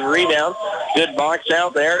offensive rebound. Good box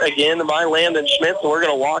out there again by Landon Schmidt. So we're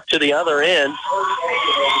going to walk to the other end.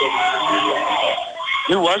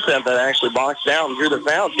 Who was that actually boxed out and drew the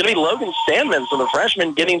foul? It's going to be Logan Sandman. So the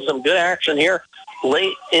freshman getting some good action here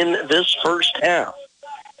late in this first half.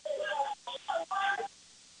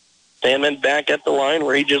 Sandman back at the line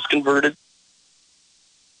where he just converted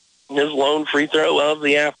his lone free throw of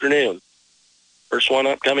the afternoon. First one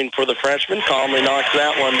upcoming for the freshman. Calmly knocks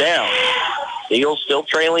that one down. Eagles still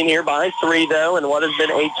trailing here by 3, though, in what has been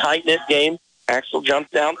a tight-knit game. Axtell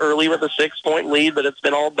jumped out early with a 6-point lead, but it's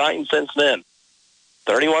been all Dighton since then.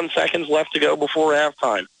 31 seconds left to go before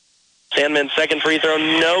halftime. Sandman's second free throw,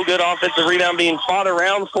 no good. Offensive rebound being fought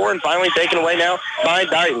around for and finally taken away now by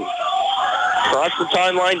Dighton. Across the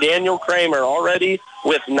timeline, Daniel Kramer already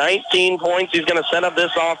with 19 points. He's going to set up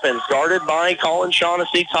this offense. Guarded by Colin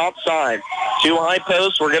Shaughnessy, top side. 2 high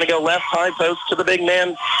posts. We're going to go left high post to the big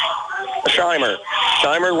man, Scheimer.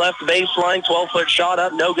 Scheimer left baseline, 12-foot shot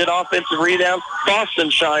up. No good offensive rebound. Boston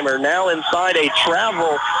Scheimer now inside. A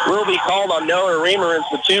travel will be called on Noah Reamer as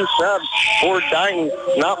the 2 subs for Dighton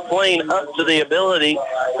not playing up to the ability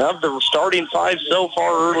of the starting 5 so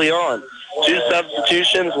far early on. 2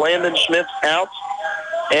 substitutions, Landon Schmidt out,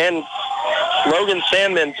 and Logan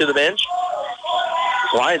Sandman to the bench.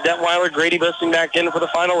 Wyatt Detweiler, Grady Bussing back in for the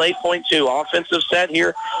final 8.2. Offensive set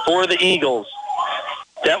here for the Eagles.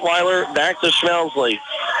 Detweiler back to Smelsley.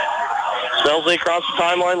 Smelsley across the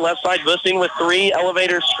timeline, left side, Bussing with 3.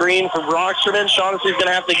 Elevator screen for Broxman. Shaughnessy's going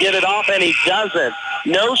to have to get it off, and he doesn't.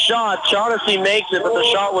 No shot. Shaughnessy makes it, but the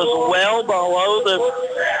shot was well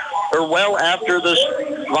after the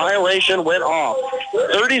violation went off.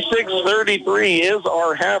 36-33 is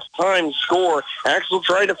our halftime score. Axtell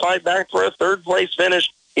tried to fight back for a 3rd-place finish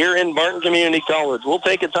here in Barton Community College. We'll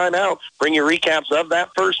take a timeout, bring you recaps of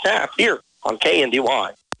that first half here on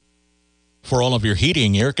KNDY. For all of your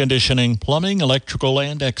heating, air conditioning, plumbing, electrical,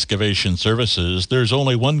 and excavation services, there's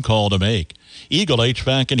only one call to make. Eagle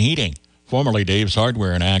HVAC and Heating. Formerly Dave's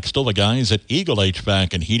Hardware in Axtell, the guys at Eagle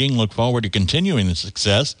HVAC and Heating look forward to continuing the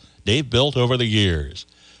success they've built over the years.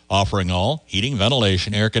 Offering all heating,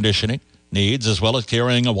 ventilation, air conditioning needs, as well as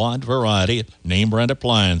carrying a wide variety of name-brand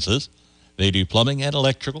appliances. They do plumbing and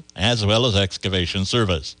electrical, as well as excavation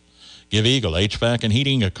service. Give Eagle HVAC and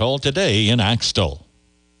Heating a call today in Axtell.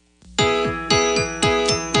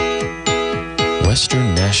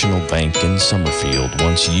 Western National Bank in Summerfield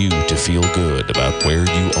wants you to feel good about where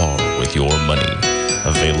you are with your money.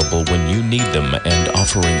 Available when you need them and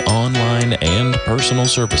offering online and personal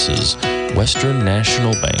services, Western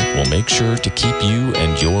National Bank will make sure to keep you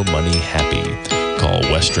and your money happy. Call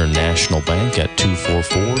Western National Bank at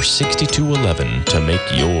 244-6211 to make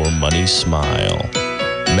your money smile.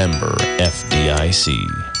 Member FDIC.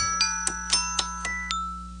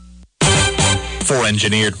 For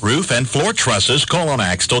engineered roof and floor trusses, call on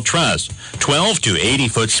Axtell Truss. 12 to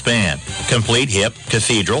 80-foot span. Complete hip,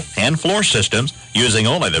 cathedral, and floor systems using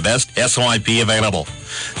only the best SYP available.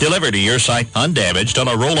 Delivered to your site undamaged on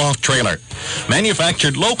a roll-off trailer.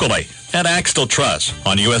 Manufactured locally at Axtell Truss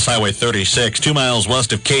on U.S. Highway 36, 2 miles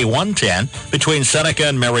west of K110 between Seneca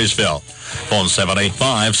and Marysville. Phone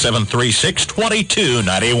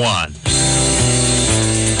 785-736-2291.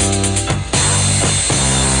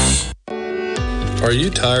 Are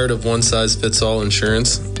you tired of one-size-fits-all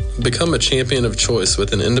insurance? Become a champion of choice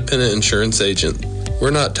with an independent insurance agent.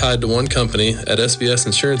 We're not tied to one company. At SBS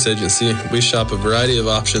Insurance Agency, we shop a variety of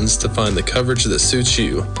options to find the coverage that suits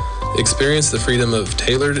you. Experience the freedom of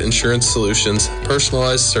tailored insurance solutions,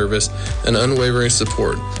 personalized service, and unwavering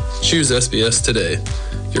support. Choose SBS today.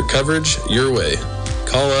 Your coverage, your way.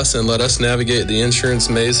 Call us and let us navigate the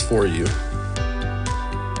insurance maze for you.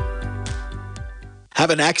 Have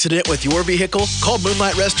an accident with your vehicle? Call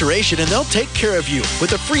Moonlight Restoration and they'll take care of you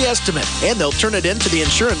with a free estimate, and they'll turn it into the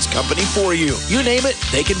insurance company for you. You name it,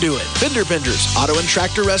 they can do it. Fender benders, auto and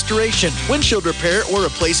tractor restoration, windshield repair or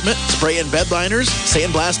replacement, spray and bed liners,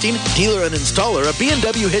 sandblasting, dealer and installer of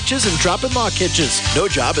B&W hitches and drop and lock hitches. No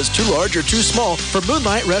job is too large or too small for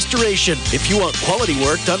Moonlight Restoration. If you want quality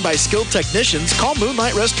work done by skilled technicians, call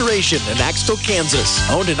Moonlight Restoration in Axtell, Kansas.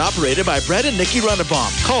 Owned and operated by Brett and Nikki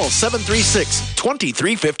Runnebaum. Call 736-2359.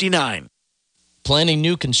 Planning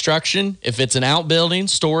new construction? If it's an outbuilding,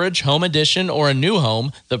 storage, home addition, or a new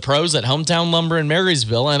home, the pros at Hometown Lumber in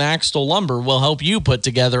Marysville and Axtell Lumber will help you put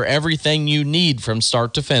together everything you need from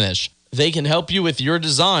start to finish. They can help you with your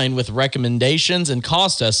design with recommendations and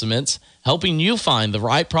cost estimates, helping you find the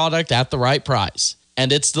right product at the right price.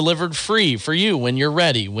 And it's delivered free for you when you're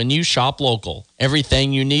ready, when you shop local.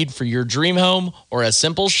 Everything you need for your dream home or a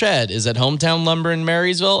simple shed is at Hometown Lumber in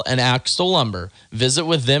Marysville and Axtell Lumber. Visit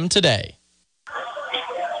with them today.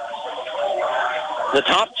 The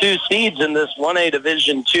top two seeds in this 1A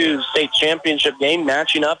Division II state championship game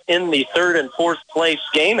matching up in the third and fourth place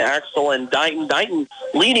game, Axtell and Dighton. Dighton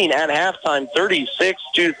leading at halftime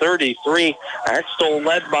 36-33. Axtell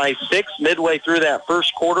led by 6 midway through that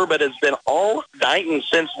first quarter, but has been all Dighton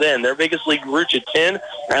since then. Their biggest lead grew to 10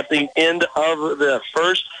 at the end of the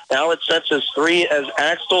first. Now it sets as 3 as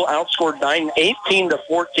Axtell outscored Dighton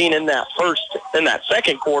 18-14 in that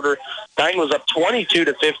second quarter. Dighton was up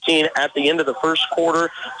 22-15 at the end of the first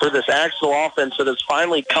quarter for this Axtell offense that has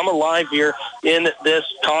finally come alive here in this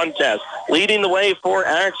contest. Leading the way for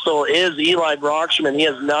Axtell is Eli Brockshman. He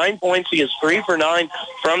has 9 points. He is 3 for 9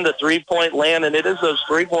 from the three-point land, and it is those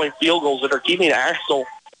three-point field goals that are keeping Axtell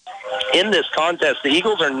in this contest. The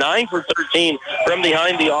Eagles are 9 for 13 from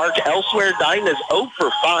behind the arc. Elsewhere, Dighton is 0 for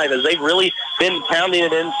 5 as they've really been pounding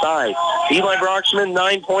it inside. Eli Brockshman,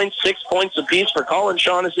 9 points, 6 points apiece for Colin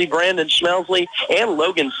Shaughnessy, Brandon Schmelsley, and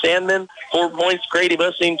Logan Sandman. 4 points, Grady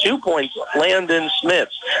Bussing. 2 points, Landon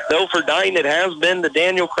Smiths. Though for Dighton, it has been the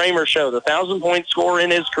Daniel Kramer show, the 1,000-point scorer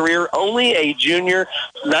in his career, only a junior,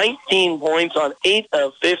 19 points on 8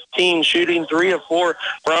 of 15 shooting, 3 of 4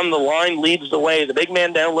 from the line, leads the way. The big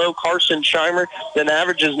man down low, Carson Scheimer, that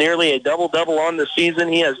averages nearly a double-double on the season.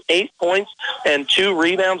 He has 8 points and 2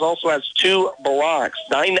 rebounds, also has 2 blocks.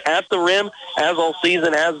 Dighton at the rim, as all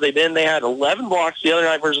season has they been. They had 11 blocks the other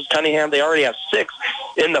night versus Cunningham. They already have 6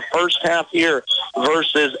 in the first half here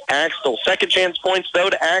versus Axtell. Second chance points, though,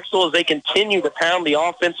 to Axtell as they continue to pound the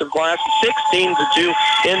offensive glass, 16-2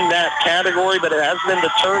 in that category, but it has been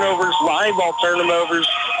the turnovers, live ball turnovers,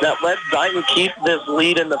 that let Dighton keep this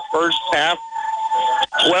lead in the first half.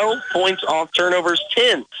 12 points off turnovers,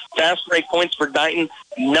 10 fast break points for Dighton,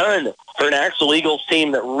 none for an Axtell Eagles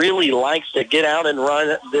team that really likes to get out and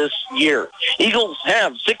run this year. Eagles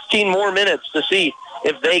have 16 more minutes to see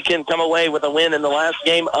if they can come away with a win in the last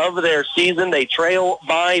game of their season. They trail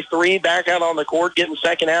by 3, back out on the court, getting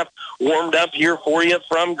second half warmed up here for you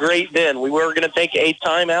from Great Bend. We were going to take a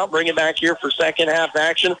timeout, bring it back here for second half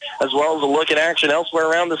action, as well as a look at action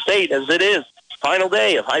elsewhere around the state, as it is final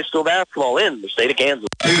day of high school basketball in the state of Kansas.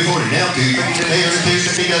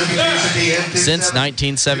 Since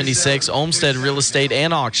 1976, Olmsted Real Estate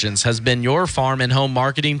and Auctions has been your farm and home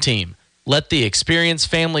marketing team. Let the experienced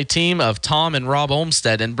family team of Tom and Rob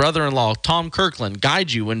Olmsted and brother-in-law Tom Kirkland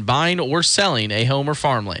guide you when buying or selling a home or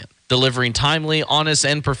farmland. Delivering timely, honest,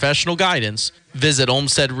 and professional guidance, visit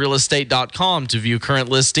olmstedrealestate.com to view current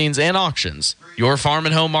listings and auctions. Your farm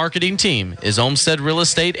and home marketing team is Olmsted Real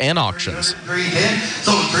Estate and Auctions.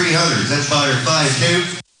 300, that's buyer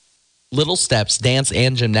 5-2. Little Steps Dance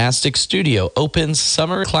and Gymnastics Studio opens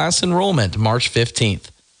summer class enrollment March 15th.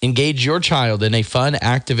 Engage your child in a fun,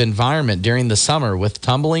 active environment during the summer with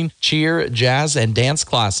tumbling, cheer, jazz, and dance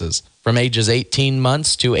classes. From ages 18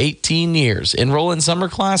 months to 18 years, enroll in summer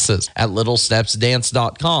classes at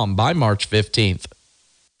littlestepsdance.com by March 15th.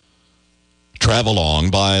 Travelong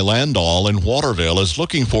by Landall in Waterville is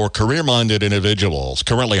looking for career-minded individuals,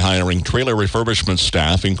 currently hiring trailer refurbishment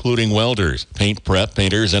staff, including welders, paint prep,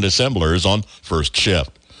 painters, and assemblers on first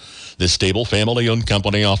shift. This stable family-owned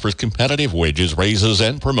company offers competitive wages, raises,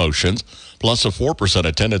 and promotions, plus a 4%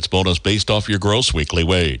 attendance bonus based off your gross weekly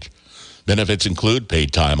wage. Benefits include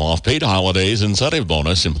paid time off, paid holidays, incentive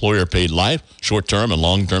bonus, employer-paid life, short-term and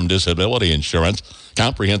long-term disability insurance,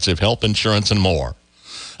 comprehensive health insurance, and more.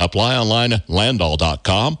 Apply online at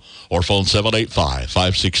landall.com or phone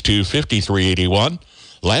 785-562-5381.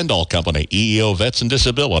 Landall Company, EEO Vets and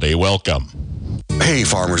Disability, welcome. Hey,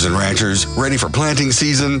 farmers and ranchers, ready for planting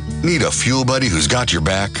season? Need a fuel buddy who's got your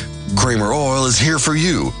back? Kramer Oil is here for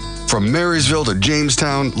you. From Marysville to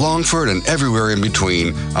Jamestown, Longford, and everywhere in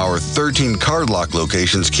between, our 13 cardlock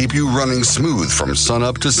locations keep you running smooth from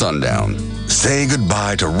sunup to sundown. Say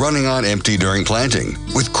goodbye to running on empty during planting.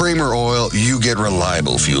 With Kramer Oil, you get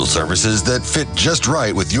reliable fuel services that fit just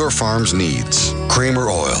right with your farm's needs. Kramer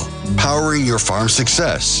Oil, powering your farm's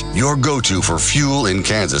success. Your go-to for fuel in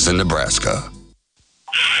Kansas and Nebraska.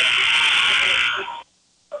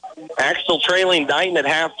 Axtell trailing Dighton at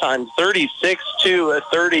halftime,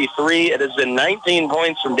 36-33. It has been 19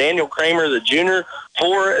 points from Daniel Kramer, the junior,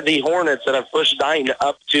 for the Hornets that have pushed Dighton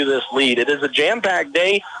up to this lead. It is a jam-packed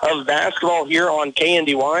day of basketball here on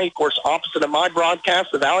KNDY. Of course, opposite of my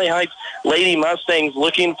broadcast, the Valley Heights Lady Mustangs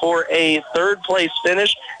looking for a third-place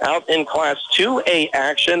finish out in Class 2A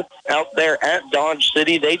action out there at Dodge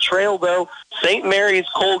City. They trail, though, St. Mary's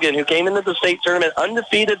Colgan, who came into the state tournament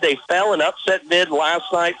undefeated. They fell in upset bid last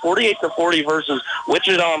night, 48-40 versus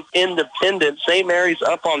Wichita Independent. St. Mary's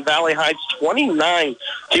up on Valley Heights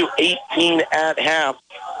 29-18 at half.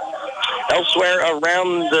 Elsewhere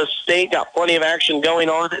around the state, got plenty of action going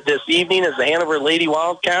on this evening as the Hanover Lady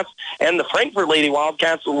Wildcats and the Frankfort Lady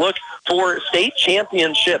Wildcats look for state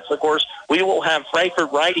championships. Of course, we will have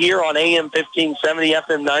Frankfort right here on AM 1570,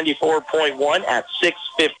 FM 94.1 at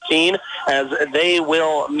 6:15 as they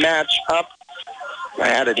will match up. I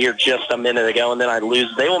had it here just a minute ago, and then I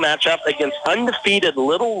lose. They will match up against undefeated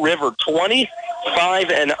Little River,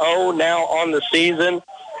 25-0 now on the season.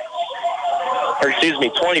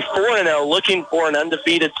 24-0, looking for an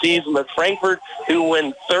undefeated season. But Frankfort, who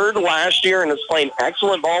went third last year and is playing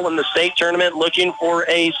excellent ball in the state tournament, looking for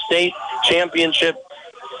a state championship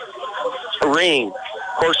ring.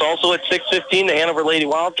 Of course, also at 6:15, the Hanover Lady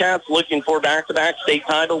Wildcats looking for back-to-back state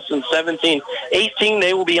titles since 17-18.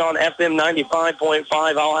 They will be on FM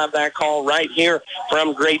 95.5. I'll have that call right here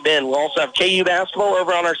from Great Bend. We'll also have KU basketball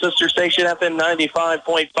over on our sister station, FM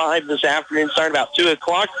 95.5 this afternoon, starting about 2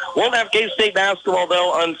 o'clock. Won't have K-State basketball,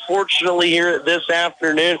 though, unfortunately, here this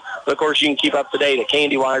afternoon. But, of course, you can keep up to date at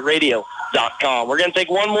KNDYradio.com. We're going to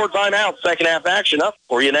take one more time out. Second half action up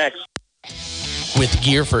for you next. With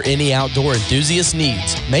gear for any outdoor enthusiast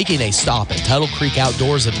needs, making a stop at Tuttle Creek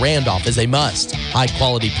Outdoors in Randolph is a must.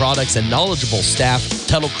 High-quality products and knowledgeable staff,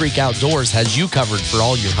 Tuttle Creek Outdoors has you covered for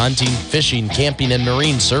all your hunting, fishing, camping, and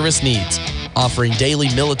marine service needs. Offering daily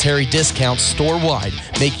military discounts store-wide,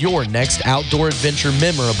 make your next outdoor adventure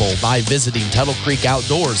memorable by visiting Tuttle Creek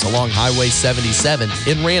Outdoors along Highway 77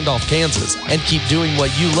 in Randolph, Kansas, and keep doing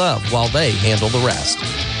what you love while they handle the rest.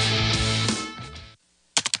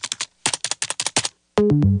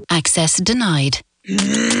 Access denied.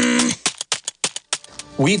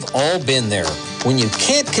 We've all been there. When you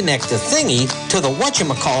can't connect the thingy to the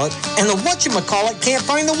whatchamacallit, and the whatchamacallit can't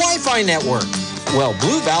find the Wi-Fi network. Well,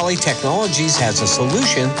 Blue Valley Technologies has a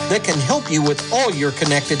solution that can help you with all your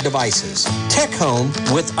connected devices. Tech Home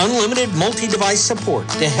with unlimited multi-device support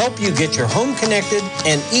to help you get your home connected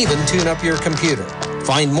and even tune up your computer.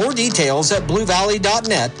 Find more details at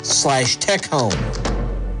bluevalley.net/techhome.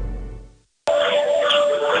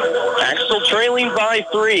 Axtell trailing by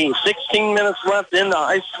 3. 16 minutes left in the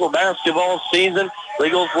high school basketball season.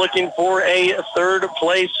 Eagles looking for a third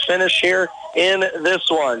place finish here in this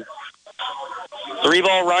one.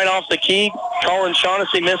 3-ball right off the key. Colin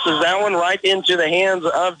Shaughnessy misses that one right into the hands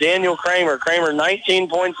of Daniel Kramer. Kramer, 19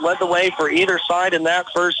 points, led the way for either side in that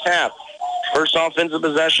first half. First offensive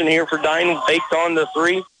possession here for Dighton, faked on the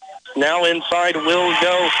 3. Now inside will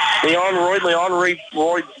go Leon Royd. Leon Royd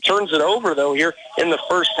turns it over, though, here in the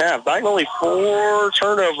first half. Dighton only 4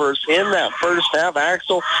 turnovers in that first half.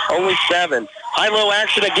 Axtell only 7. High-low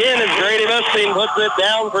action again as Grady Busting puts it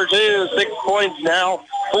down for 2. 6 points now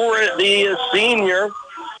for the senior.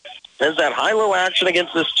 As that high-low action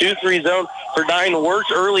against this 2-3 zone for Dighton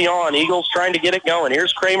worked early on. Eagles trying to get it going.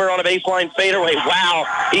 Here's Kramer on a baseline fadeaway. Wow,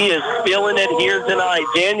 he is feeling it here tonight.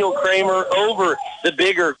 Daniel Kramer over the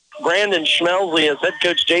bigger Brandon Schmelsley as head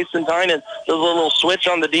coach Jason Tynan does a little switch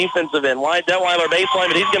on the defensive end. Wyatt Detweiler baseline,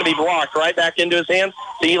 but he's going to be blocked right back into his hands.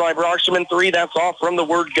 To Eli Broxman, 3. That's off from the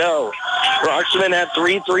word go. Broxman had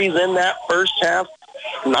 3 threes in that first half.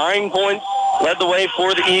 9 points, led the way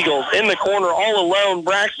for the Eagles. In the corner, all alone,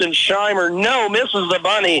 Braxton Scheimer, misses the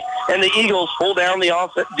bunny, and the Eagles pull down the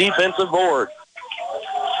defensive board.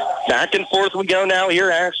 Back and forth we go now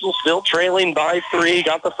here. Axtell still trailing by 3.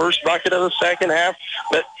 Got the first bucket of the second half,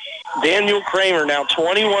 but Daniel Kramer now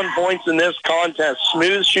 21 points in this contest.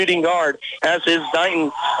 Smooth shooting guard as his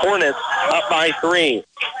Dighton Hornets up by 3.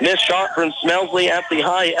 Missed shot from Smelsley at the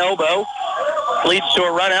high elbow. Leads to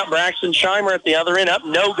a run out. Braxton Scheimer at the other end up.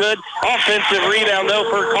 No good. Offensive rebound, though,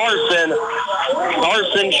 for Carson.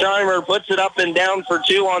 Carson Scheimer puts it up and down for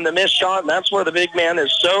 2 on the missed shot, and that's where the big man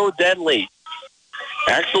is so deadly.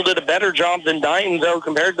 Axtell did a better job than Dighton, though,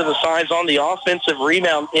 compared to the size on the offensive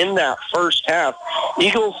rebound in that first half.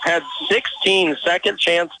 Eagles had 16 second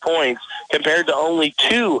chance points compared to only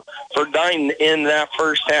 2 for Dighton in that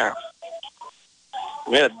first half.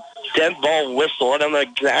 We had a dead ball whistle. I don't know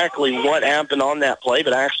exactly what happened on that play,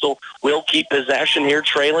 but Axtell will keep possession here,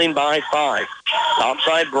 trailing by 5.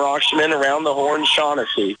 Outside Broxman, around the horn,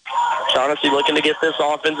 Shaughnessy. Shaughnessy looking to get this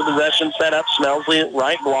offensive possession set up. Smelsley,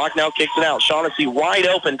 right block, now kicks it out. Shaughnessy wide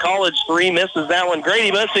open. College 3, misses that one.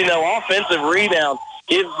 Grady Bussey, though, offensive rebound.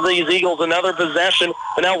 Gives these Eagles another possession,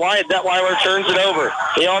 but now Wyatt Detweiler turns it over.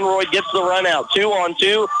 Leon Royd gets the run out.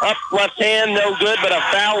 2-on-2, up left hand, no good, but a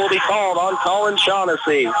foul will be called on Colin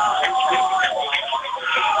Shaughnessy.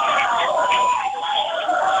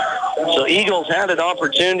 So Eagles had an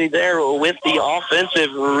opportunity there with the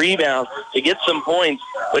offensive rebound to get some points,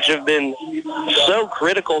 which have been so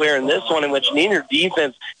critical here in this one, in which neither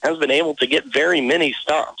defense has been able to get very many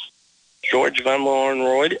stops. George Van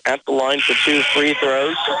Lorenroyd at the line for 2 free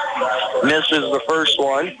throws. Misses the first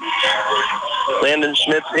one. Landon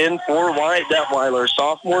Schmitz in for Wyatt Detweiler.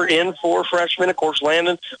 Sophomore in for freshman. Of course,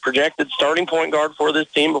 Landon, projected starting point guard for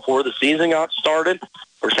this team before the season got started. Of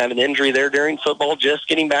course, had an injury there during football, just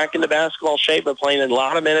getting back into basketball shape, but playing a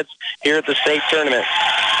lot of minutes here at the state tournament.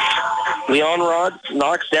 Leon Rod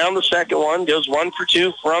knocks down the second one, goes 1 for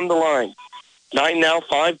 2 from the line. Dighton now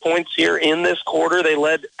 5 points here in this quarter. They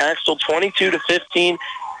led Axtell 22-15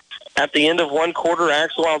 at the end of one quarter.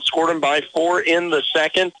 Axtell outscored them by 4 in the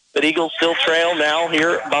second, but Eagles still trail now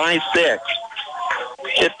here by 6.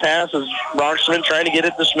 Tip pass is Broxman trying to get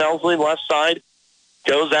it to Smelsley, left side.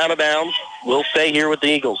 Goes out of bounds. Will stay here with the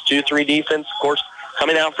Eagles. 2-3 defense, of course,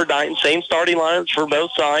 coming out for Dighton. Same starting lines for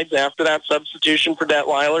both sides. After that substitution for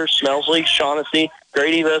Detweiler, Smelsley, Shaughnessy,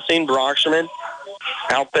 Grady Bussing, Broxman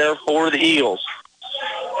out there for the Eagles.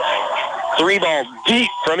 3-ball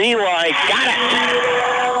deep from Eli. Got it!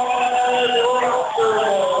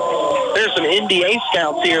 There's some NBA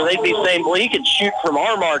scouts here. They'd be saying, well, he can shoot from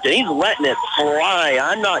our market. He's letting it fly.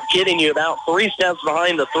 I'm not kidding you. About 3 steps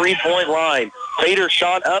behind the 3-point line. Fader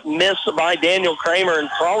shot up, missed by Daniel Kramer,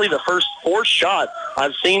 and probably the first forced shot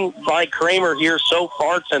I've seen by Kramer here so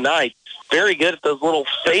far tonight. Very good at those little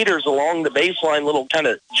faders along the baseline, little kind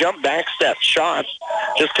of jump back step shots.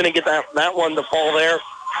 Just couldn't get that one to fall there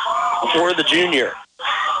for the junior.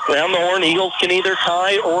 Around the horn, Eagles can either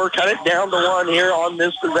tie or cut it down to 1 here on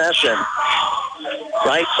this possession.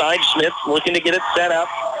 Right side, Schmitz looking to get it set up.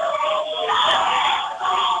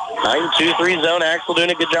 9-2-3 zone. Axtell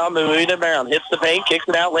doing a good job of moving it around. Hits the paint, kicks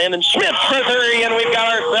it out. Landon Schmitz for three, and we've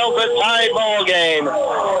got ourselves a tie ball game.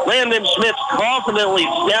 Landon Schmitz confidently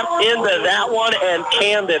stepped into that one and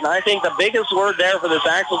canned it. And I think the biggest word there for this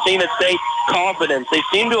Axtell team is say confidence. They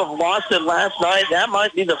seem to have lost it last night. That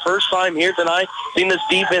might be the first time here tonight seeing this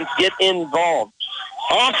defense get involved.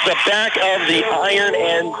 Off the back of the iron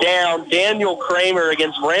and down, Daniel Kramer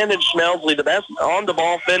against Brandon Schmelsley, the best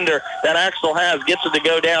on-the-ball fender that Axtell has, gets it to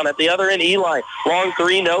go down. At the other end, Eli, long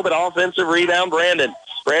three, no, but offensive rebound, Brandon.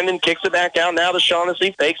 Brandon kicks it back out now to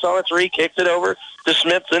Shaughnessy, fakes on a three, kicks it over to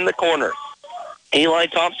Smith in the corner. Eli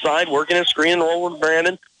top side, working his screen and roll with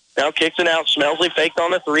Brandon. Now kicks it out. Schmelsley faked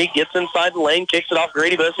on the three, gets inside the lane, kicks it off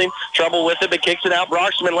Grady Bussing. Trouble with it, but kicks it out.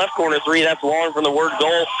 Brockstrom left corner three. That's long from the word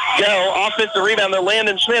goal. Go. Offensive rebound. They're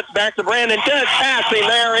Landon Schmitz back to Brandon. Good passing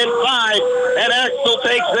there inside. And Axtell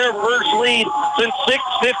takes their first lead since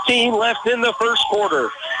 6:15 left in the first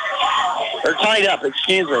quarter. Or tied up,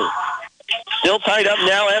 excuse me. Still tied up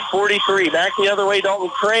now at 43. Back the other way, Dalton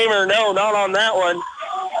Kramer. No, not on that one.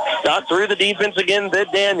 Got through the defense again,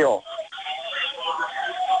 did Daniel.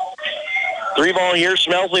 Three ball here.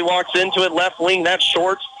 Schmelsley walks into it. Left wing. That's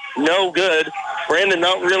short. No good. Brandon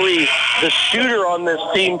not really the shooter on this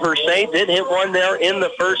team per se. Did hit one there in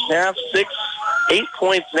the first half. 8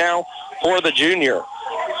 points now for the junior.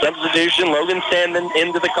 Substitution. Logan Sandman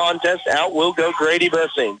into the contest. Out will go Grady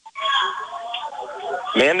Bussing.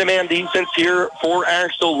 Man-to-man defense here for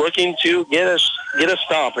Axtell, looking to get a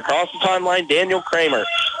stop. Across the timeline, Daniel Kramer.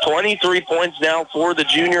 23 points now for the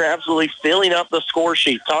junior, absolutely filling up the score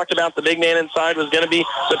sheet. Talked about the big man inside was going to be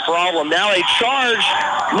the problem. Now a charge.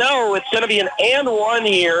 No, it's going to be an and one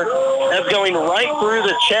here. That's going right through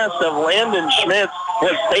the chest of Landon Schmitz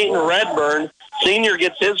with Peyton Redburn. Senior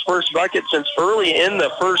gets his first bucket since early in the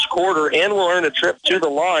first quarter and will earn a trip to the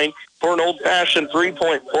line for an old-fashioned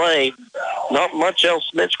three-point play. Not much else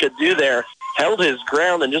Mitch could do there. Held his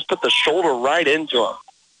ground and just put the shoulder right into him.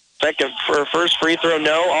 Second for first free throw,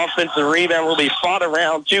 no. Offensive rebound will be fought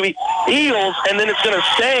around to Eagles, and then it's going to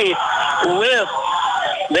stay with,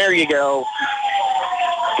 there you go.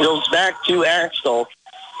 Goes back to Axtell.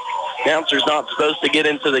 Bouncer's not supposed to get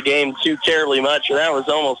into the game too terribly much. That was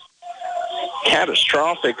almost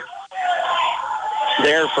catastrophic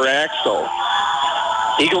there for Axtell.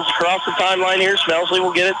 Eagles across the timeline here. Schmelsley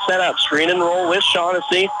will get it set up. Screen and roll with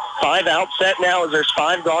Shaughnessy. 5 out set now as there's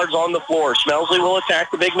 5 guards on the floor. Schmelsley will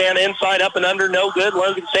attack the big man inside, up and under, no good.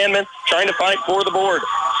 Logan Sandman trying to fight for the board.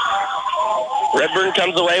 Redburn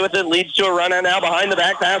comes away with it, leads to a run out now behind the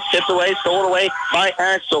back pass, tipped away, stolen away by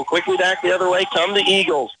Axtell. Quickly back the other way come the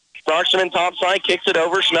Eagles. Brockstrom top side, kicks it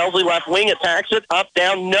over. Schmelsley left wing, attacks it, up,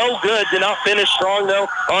 down, no good. Did not finish strong, though.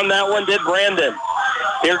 On that one did Brandon.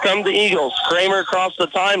 Here come the Eagles. Kramer across the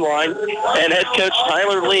timeline, and head coach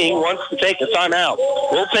Tyler Lee wants to take a timeout.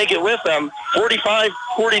 We'll take it with them.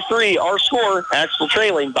 45-43, our score. Axtell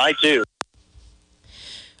trailing by 2.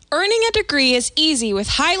 Earning a degree is easy with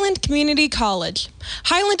Highland Community College.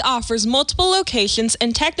 Highland offers multiple locations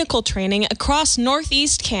and technical training across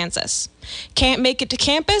Northeast Kansas. Can't make it to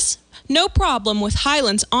campus? No problem with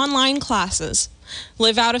Highland's online classes.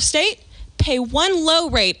 Live out of state? Pay one low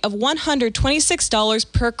rate of $126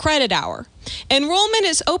 per credit hour. Enrollment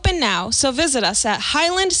is open now, so visit us at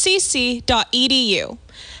highlandcc.edu.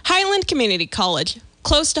 Highland Community College.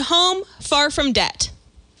 Close to home, far from debt.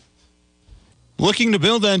 Looking to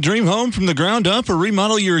build that dream home from the ground up or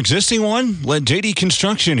remodel your existing one? Let JD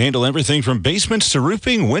Construction handle everything from basements to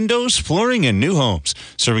roofing, windows, flooring, and new homes.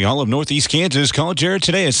 Serving all of Northeast Kansas, call Jared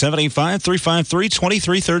today at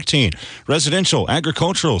 785-353-2313. Residential,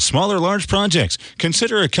 agricultural, small or large projects.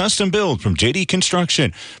 Consider a custom build from JD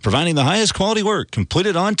Construction. Providing the highest quality work,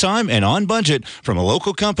 completed on time and on budget from a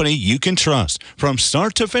local company you can trust. From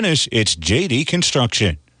start to finish, it's JD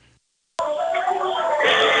Construction.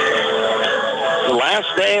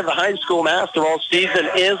 Last day of the high school basketball season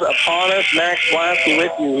is upon us. Max Blasky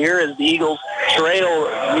with you here as the Eagles trail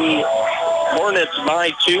the Hornets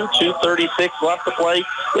by 2. 2:36 left to play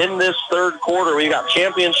in this third quarter. We've got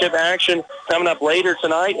championship action coming up later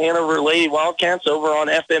tonight. Hanover Lady Wildcats over on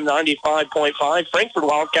FM 95.5. Frankfort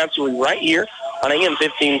Wildcats will be right here on AM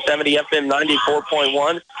 1570, FM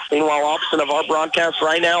 94.1. Meanwhile, opposite of our broadcast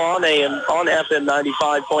right now on FM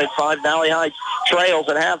 95.5, Valley Heights trails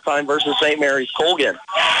at halftime versus St. Mary's Colgan.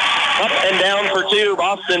 Up and down for 2.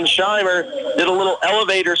 Boston Scheimer did a little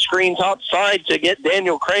elevator screen top side to get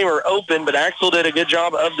Daniel Kramer open, but Axtell did a good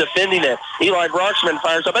job of defending it. Eli Brockstrom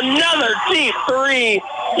fires up another deep 3.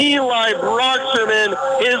 Eli Brockstrom,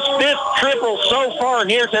 his 5th triple so far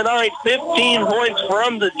here tonight. 15 points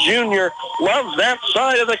from the junior. Loves that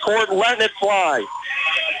side of the court, letting it fly.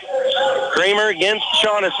 Kramer against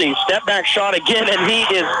Shaughnessy. Step back shot again, and he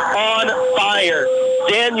is on fire.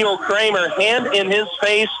 Daniel Kramer, hand in his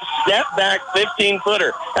face, step back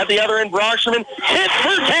 15-footer. At the other end, Brocksterman hits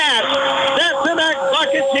for cash. That's the back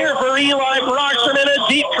bucket here for Eli Brocksterman. A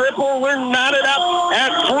deep triple. We're knotted up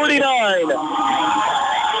at 49.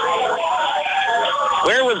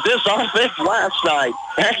 Where was this offense last night?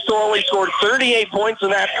 Axtell only scored 38 points in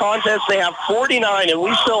that contest. They have 49, and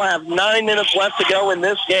we still have 9 minutes left to go in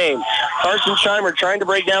this game. Carson Scheimer trying to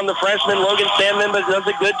break down the freshman. Logan Sandman does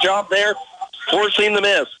a good job there, forcing the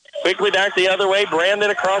miss. Quickly back the other way. Brandon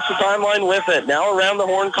across the timeline with it. Now around the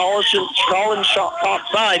horn, Collins shot top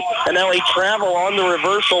side, and now a travel on the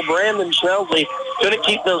reversal. Brandon Schmelsley couldn't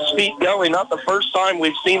keep those feet going. Not the first time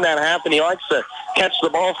we've seen that happen. He likes to catch the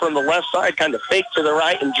ball from the left side, kind of fake to the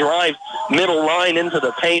right and drive middle line into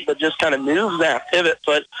the paint, but just kind of moves that pivot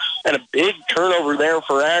foot, and a big turnover there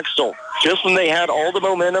for Axtell. Just when they had all the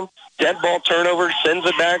momentum, dead ball turnover, sends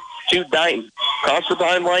it back to Dighton. Across the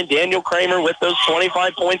timeline, Daniel Kramer with those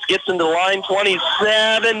 25 points gets into line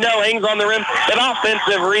 27. No, hangs on the rim. An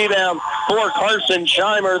offensive rebound for Carson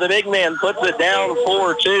Scheimer. The big man puts it down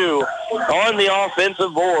 4-2 on the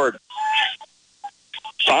offensive board.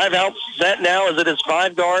 5 out set now as it is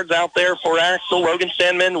 5 guards out there for Axtell. Logan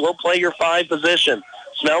Sandman will play your 5 position.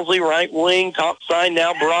 Smelsley right wing, top side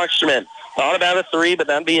now Brocksterman. Thought about a 3, but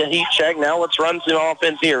that'd be a heat check. Now let's run some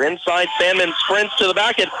offense here. Inside, Sandman sprints to the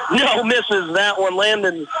back and no, misses that one.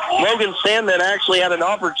 Logan Sandman actually had an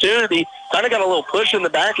opportunity. Kind of got a little push in the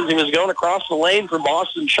back as he was going across the lane for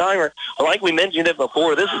Boston Scheimer. Like we mentioned it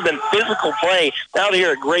before, this has been physical play out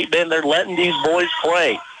here at Great Bend. They're letting these boys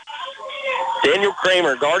play. Daniel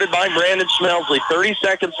Kramer guarded by Brandon Schmelsley. 30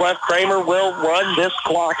 seconds left. Kramer will run this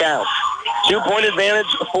clock out. 2-point advantage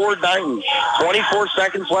for Dighton. 24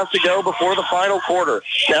 seconds left to go before the final quarter.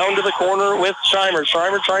 Down to the corner with Scheimer.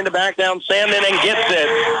 Scheimer trying to back down Sandman and gets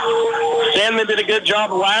it. Sandman did a good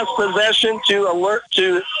job last possession to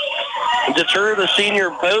deter the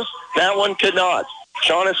senior post. That one could not.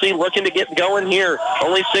 Shaughnessy looking to get going here.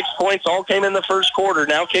 Only 6 points. All came in the first quarter.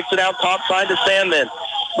 Now kicks it out top side to Sandman.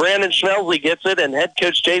 Brandon Schmelsley gets it, and head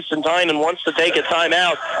coach Jason Tynan wants to take a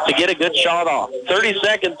timeout to get a good shot off.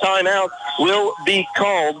 30-second timeout will be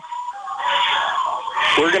called.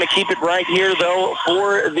 We're going to keep it right here, though,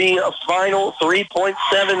 for the final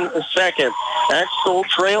 3.7 seconds. Axtell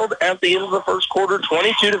trailed at the end of the first quarter,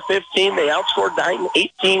 22-15. They outscored Dighton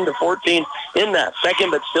 18-14 in that second,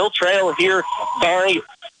 but still trail here by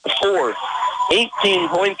 4. 18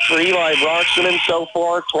 points for Eli Brocksterman so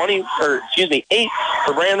far, 8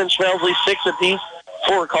 for Brandon Schmelsley, 6 apiece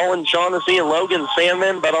for Colin Shaughnessy and Logan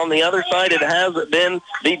Sandman. But on the other side, it has been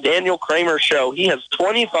the Daniel Kramer show. He has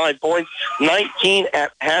 25 points, 19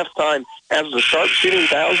 at halftime, as the sharpshooting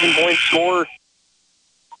 1,000-point scorer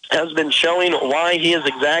has been showing why he is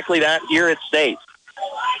exactly that here at State.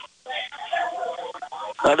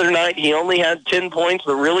 Other night, he only had 10 points,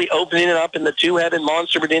 but really opening it up in the two-headed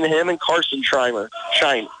monster between him and Carson Scheimer.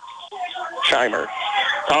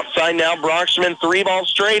 Top side now, Brocksterman, 3-ball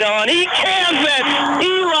straight on. He cans it!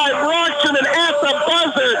 Eli Brocksterman at the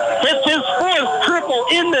buzzer. It's his 4th triple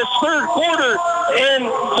in this third quarter and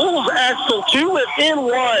pulls Axtell to within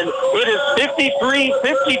 1. It is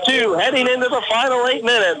 53-52 heading into the final 8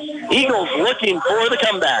 minutes. Eagles looking for the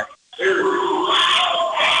comeback.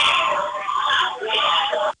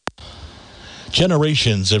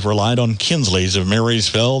 Generations have relied on Kinsley's of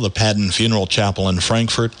Marysville, the Padden Funeral Chapel in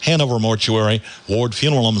Frankfort, Hanover Mortuary, Ward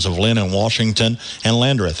Funeral Homes of Lynn and Washington, and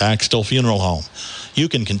Landreth Axtell Funeral Home. You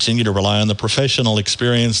can continue to rely on the professional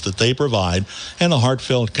experience that they provide and the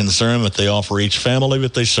heartfelt concern that they offer each family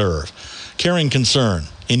that they serve. Caring concern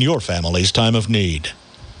in your family's time of need.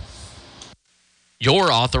 Your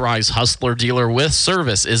authorized Hustler dealer with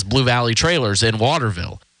service is Blue Valley Trailers in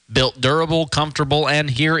Waterville. Built durable, comfortable, and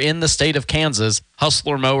here in the state of Kansas,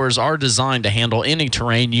 Hustler mowers are designed to handle any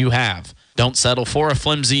terrain you have. Don't settle for a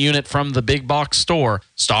flimsy unit from the big box store.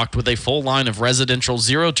 Stocked with a full line of residential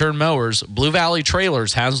zero-turn mowers, Blue Valley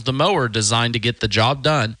Trailers has the mower designed to get the job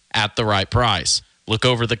done at the right price. Look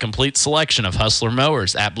over the complete selection of Hustler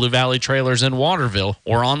mowers at Blue Valley Trailers in Waterville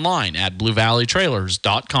or online at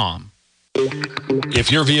bluevalleytrailers.com. If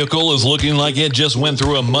your vehicle is looking like it just went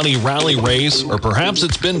through a money rally race, or perhaps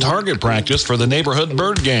it's been target practice for the neighborhood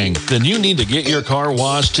bird gang, then you need to get your car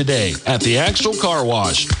washed today at the Axtell Car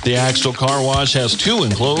Wash. The Axtell Car Wash has 2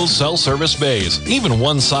 enclosed self-service bays, even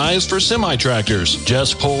one size for semi-tractors.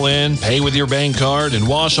 Just pull in, pay with your bank card, and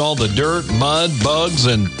wash all the dirt, mud, bugs,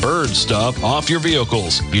 and bird stuff off your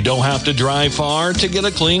vehicles. You don't have to drive far to get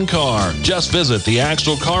a clean car. Just visit the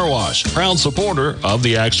Axtell Car Wash, proud supporter of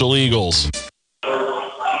the Axtell Eagles.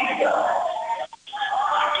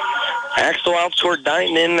 Axtell outscored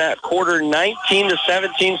Dighton in that quarter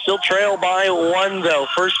 19-17. Still trail by 1, though.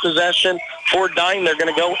 First possession for Dighton. They're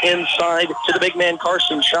going to go inside to the big man,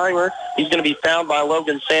 Carson Scheimer. He's going to be fouled by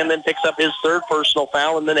Logan Sandman, picks up his third personal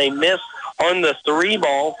foul, and then a miss on the 3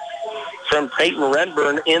 ball from Peyton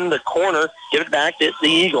Redburn in the corner. Give it back to the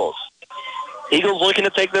Eagles. Eagles looking to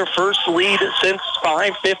take their first lead since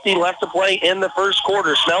 5:50 left to play in the first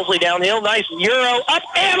quarter. Smelsley downhill. Nice Euro. Up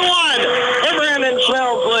and 1 for Brandon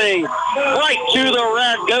Smelsley. Right to the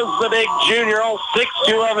rack goes the big junior. All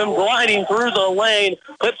 6'2" of him gliding through the lane.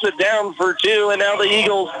 Puts it down for 2, and now the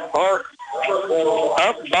Eagles are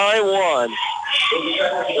up by 1.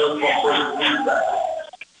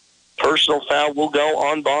 Personal foul will go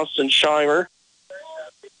on Boston Scheimer.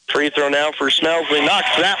 Free throw now for Smelsley.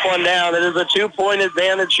 Knocks that one down. It is a 2-point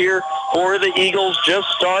advantage here for the Eagles. Just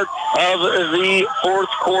start of the fourth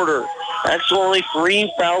quarter. Actually, only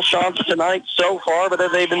 3 foul shots tonight so far, but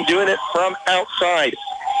they've been doing it from outside.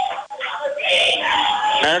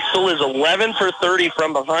 Axtell is 11 for 30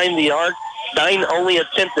 from behind the arc. Dighton only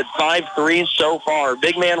attempted 5 threes so far.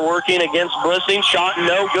 Big man working against Bussing. Shot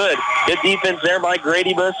no good. Good defense there by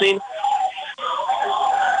Grady Bussing.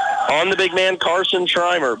 On the big man, Carson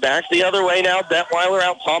Schreimer. Back the other way now. Detweiler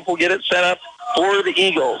out top will get it set up for the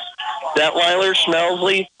Eagles. Detweiler,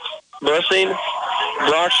 Smelsley, Bussing,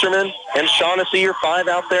 Brocksterman, and Shaughnessy, your 5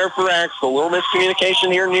 out there for Axtell. A little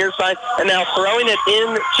miscommunication here near side. And now throwing it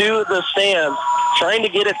into the stands. Trying to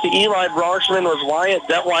get it to Eli Brocksterman was Wyatt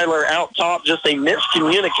Detweiler out top. Just a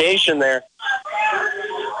miscommunication there.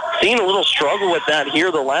 Seen a little struggle with that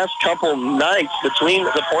here the last couple nights between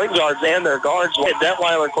the point guards and their guards.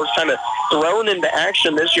 Detweiler, of course, kind of thrown into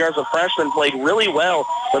action this year as a freshman, played really well,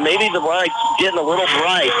 but maybe the lights getting a little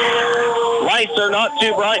bright. Lights are not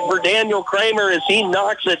too bright for Daniel Kramer as he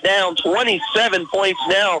knocks it down. 27 points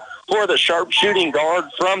now for the sharpshooting guard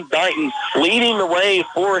from Dighton, leading the way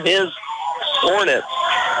for his Hornets.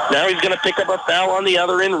 Now he's going to pick up a foul on the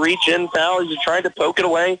other end, reach-in foul. He's trying to poke it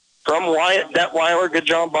away from Wyatt Detweiler. Good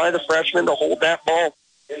job by the freshman to hold that ball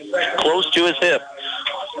close to his hip.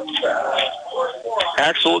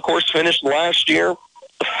 Axtell, of course, finished last year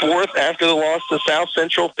 4th after the loss to South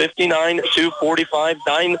Central, 59-45.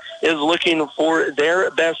 Dighton is looking for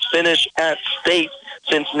their best finish at state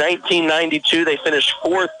since 1992. They finished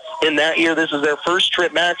 4th in that year. This is their first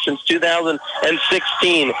trip back since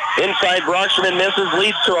 2016. Inside, Brocksterman misses,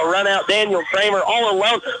 leads to a run out. Daniel Kramer all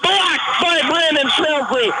alone. Blocked by Brandon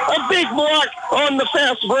Smelsley. A big block on the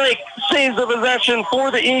fast break. Saves the possession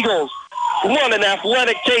for the Eagles. What an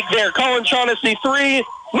athletic take there. Colin Shaughnessy, 3.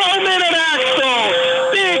 Momentum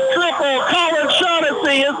Axtell. Big triple. Colin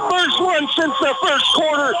Shaughnessy, his first one since the first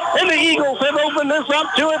quarter, and the Eagles have opened this up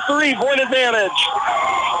to a 3-point advantage.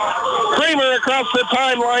 Kramer across the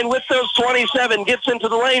timeline with those 27, gets into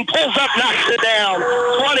the lane, pulls up, knocks it down.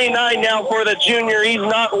 29 now for the junior. He's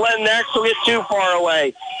not letting Axtell get too far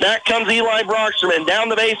away. Back comes Eli Brocksterman, down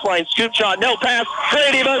the baseline, scoop shot, no pass.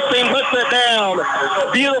 Grady Bussing puts it down.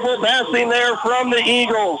 Beautiful passing there from the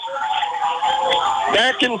Eagles.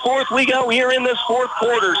 Back and forth we go here in this fourth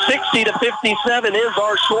quarter. 60-57 is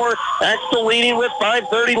our score. Axtell leading with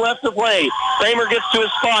 5:30 left to play. Kramer gets to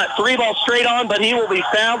his spot. 3 ball straight on, but he will be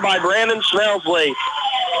fouled by Brandon Smelsley.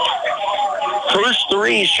 First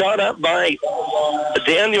 3 shot up by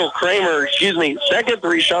Daniel Kramer. Second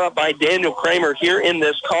 3 shot up by Daniel Kramer here in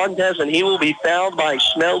this contest, and he will be fouled by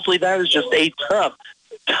Smelsley. That is just a tough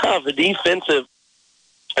defensive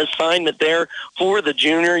assignment there for the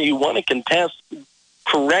junior. You want to contest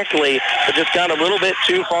correctly, but just got a little bit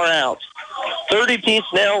too far out. 30-piece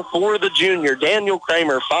now for the junior. Daniel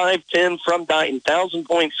Kramer, 5'10" from Dighton.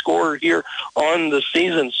 1,000-point scorer here on the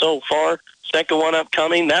season so far. Second one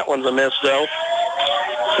upcoming. That one's a miss, though.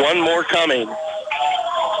 One more coming.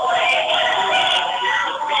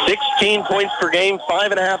 16 points per game,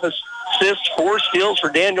 5.5 assists, 4 steals for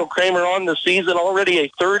Daniel Kramer on the season. Already a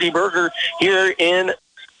 30-burger here in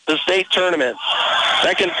the state tournament.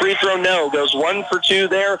 Second free throw, no. Goes 1 for 2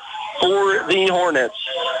 there for the Hornets.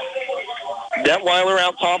 Detweiler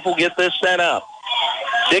out top will get this set up.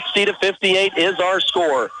 60-58 is our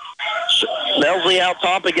score. Smelsley out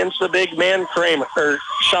top against the big man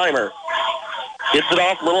Scheimer. Gets it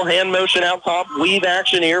off, little hand motion out top. Weave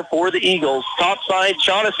action here for the Eagles. Top side,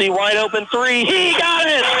 Shaughnessy wide open 3. He got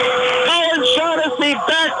it! Colin Shaughnessy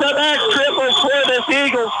back-to-back triples for this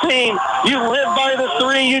Eagles team. You live by the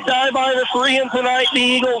 3, you die by the 3, and tonight the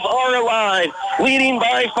Eagles are alive. Leading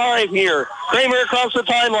by 5 here. Kramer across the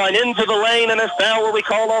timeline, into the lane, and a foul will be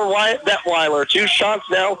called on Wyatt Detweiler. 2 shots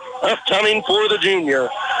now upcoming for the junior.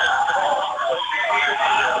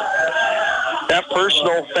 That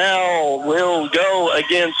personal foul will go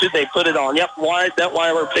against who they put it on. Yep,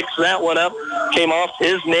 Detweiler picks that one up. Came off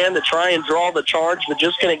his man to try and draw the charge, but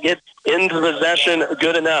just going to get into possession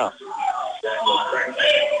good enough.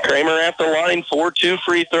 Kramer at the line for 2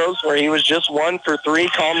 free throws where he was just 1 for 3.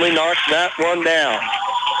 Calmly knocks that one down.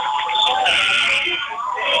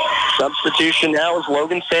 Substitution now is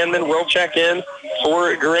Logan Sandman will check in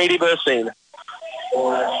for Grady Bussing.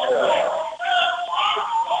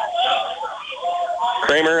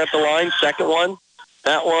 Kramer at the line, second one.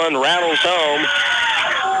 That one rattles home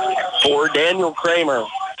for Daniel Kramer.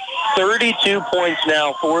 32 points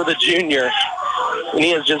now for the junior. And he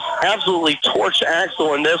has just absolutely torched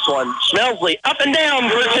Axtell in this one. Schmelsley up and down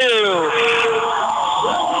for 2.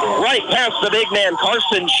 Right past the big man,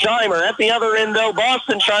 Carson Scheimer. At the other end, though,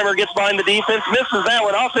 Boston Scheimer gets behind the defense, misses that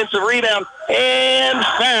one. Offensive rebound and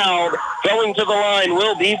fouled. Going to the line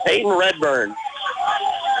will be Peyton Redburn.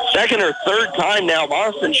 Second or third time now,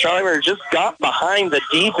 Boston Scheimer just got behind the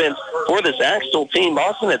defense for this Axtell team.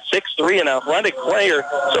 Boston at 6'3", an athletic player.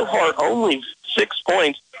 So far, only 6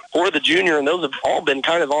 points for the junior, and those have all been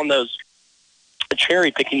kind of on those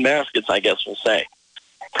cherry-picking baskets, I guess we'll say.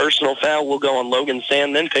 Personal foul will go on Logan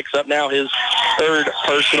Sandman. Picks up now his third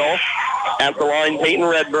personal. At the line, Peyton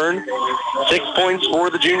Redburn. 6 points for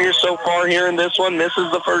the junior so far here in this one.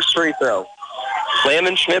 Misses the first free throw.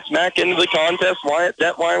 Landon Schmitz back into the contest. Wyatt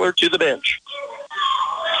Detweiler to the bench.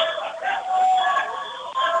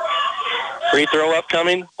 Free throw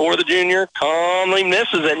upcoming for the junior. Calmly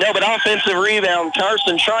misses it. No, but offensive rebound.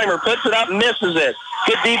 Carson Scheimer puts it up, misses it.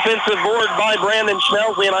 Good defensive board by Brandon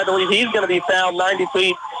Schmelsley, and I believe he's going to be fouled 90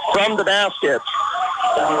 feet from the basket.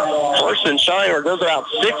 Carson Scheimer goes about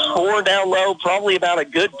 6'4" down low, probably about a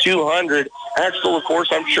good 200. Axtell, of course,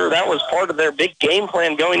 I'm sure that was part of their big game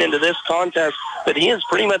plan going into this contest, but he has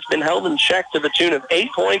pretty much been held in check to the tune of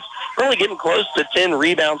 8 points, probably getting close to 10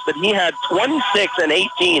 rebounds, but he had 26 and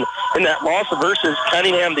 18 in that loss versus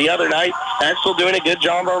Cunningham the other night. Axtell doing a good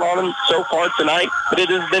job on him so far tonight, but it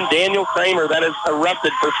has been Daniel Kramer that has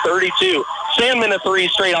erupted for 32. Sandman a 3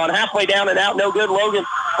 straight on, halfway down and out, no good. Landon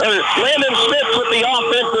Schmitz with the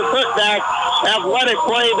offensive putback. Athletic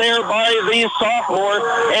play there by the sophomore,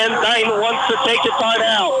 and Dighton wants to take a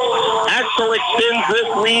timeout. Axtell extends this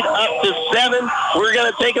lead up to 7. We're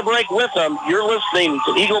going to take a break with them. You're listening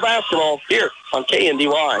to Eagle Basketball here on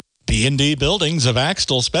KNDY. D&D Buildings of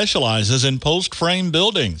Axtell specializes in post-frame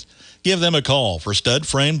buildings. Give them a call for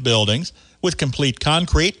stud-framed buildings with complete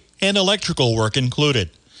concrete and electrical work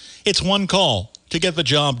included. It's one call to get the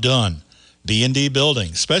job done. D&D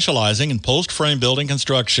Buildings, specializing in post-frame building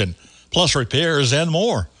construction, plus repairs and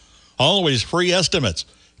more. Always free estimates.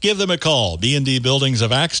 Give them a call. D&D Buildings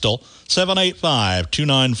of Axtell,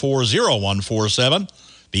 785-294-0147.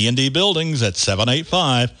 D&D Buildings at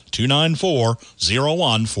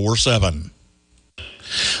 785-294-0147.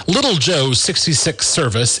 Little Joe 66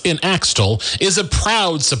 Service in Axtell is a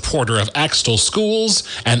proud supporter of Axtell schools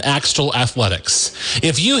and Axtell athletics.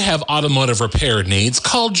 If you have automotive repair needs,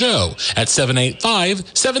 call Joe at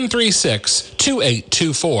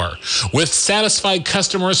 785-736-2824. With satisfied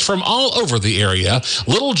customers from all over the area,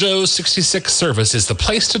 Little Joe 66 Service is the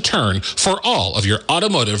place to turn for all of your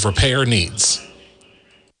automotive repair needs.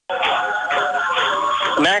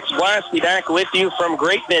 Max Blasky back with you from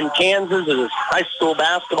Great Bend, Kansas. It is high school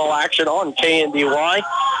basketball action on KNDY. Of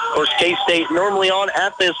course, K-State normally on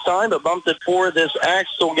at this time, but bumped it for this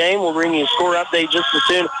Axtell game. We'll bring you a score update just as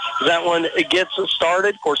soon as that one gets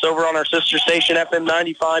started. Of course, over on our sister station, FM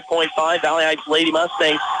 95.5, Valley Heights Lady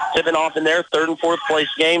Mustangs tipping off in their third and fourth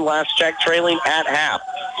place game. Last check trailing at half.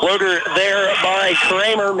 Floater there by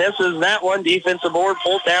Kramer, misses that one. Defensive board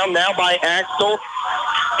pulled down now by Axtell.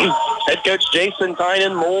 Head coach Jason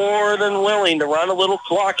Tynan more than willing to run a little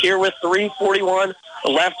clock here with 3:41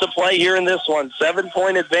 left to play here in this one.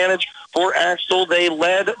 7-point advantage for Axtell. They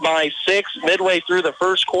led by 6 midway through the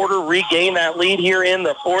first quarter, regained that lead here in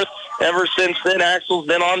the fourth. Ever since then, Axtell's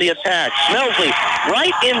been on the attack. Schmelsley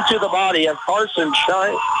right into the body of Carson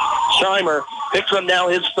Scheimer. Picks up now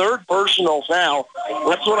his third personal foul.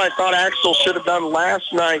 That's what I thought Axtell should have done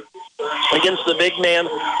last night against the big man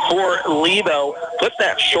for Lebo. Put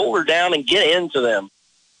that shoulder down and get into them.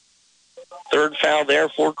 Third foul there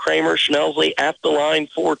for Kramer. Schmelsley at the line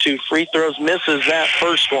for 2 free throws. Misses that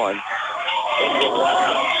first one.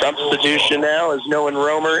 Substitution now is Noah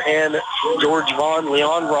Romer and George Vaughn.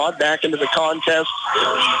 Leon Rod back into the contest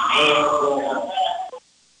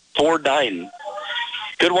for Dighton.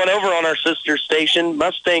 Good one over on our sister station.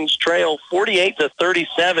 Mustangs trail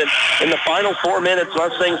 48-37 in the final 4 minutes.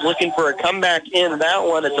 Mustangs looking for a comeback in that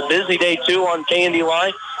one. It's a busy day, too, on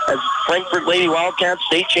KNDY as Frankfort Lady Wildcats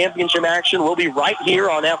state championship action will be right here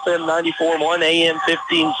on FM 94.1 AM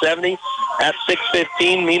 1570 at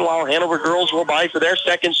 6:15. Meanwhile, Hanover girls will vie for their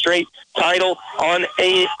second straight title at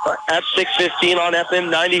 6:15 on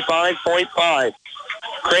FM 95.5.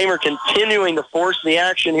 Kramer continuing to force the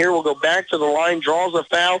action here. Will go back to the line, draws a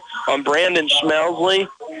foul on Brandon Schmelsley.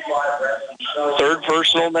 Third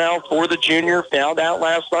personal now for the junior. Fouled out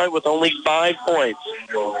last night with only 5 points.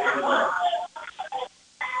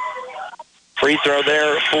 Free throw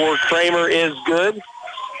there for Kramer is good.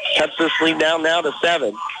 Cuts this lead down now to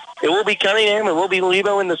 7. It will be Cunningham and will be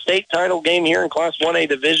Lebo in the state title game here in Class 1A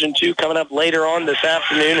Division II coming up later on this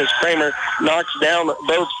afternoon as Kramer knocks down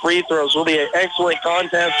both free throws. Will be an excellent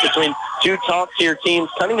contest between two top-tier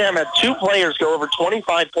teams. Cunningham had 2 players go over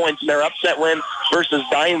 25 points in their upset win versus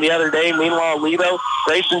Dighton the other day. Meanwhile, Lebo,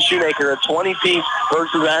 Grayson Shoemaker, a 20-piece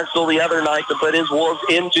versus Axtell the other night to put his Wolves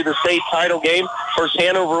into the state title game. Of course,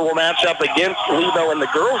 Hanover will match up against Lebo in the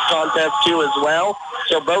girls contest too as well.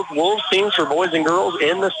 So both Wolves teams for boys and girls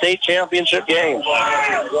in the state championship game.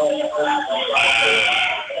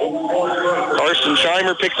 Carson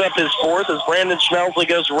Scheimer picks up his 4th as Brandon Schmelsley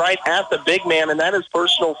goes right at the big man, and that is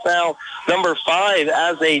personal foul number 5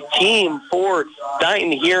 as a team for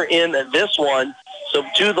Dighton here in this one. So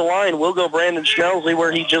to the line will go Brandon Schmelsley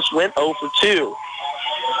where he just went 0 for 2.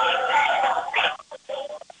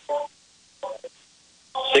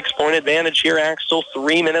 6-point advantage here, Axtell.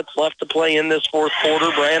 3 minutes left to play in this fourth quarter.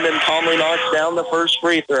 Brandon calmly knocks down the first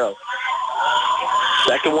free throw.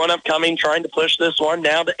 Second one upcoming, trying to push this one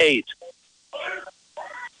down to 8.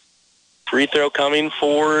 Free throw coming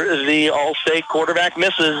for the All-State quarterback.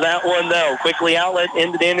 Misses that one, though. Quickly outlet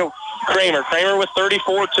into Daniel Kramer. Kramer with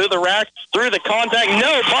 34 to the rack. Through the contact.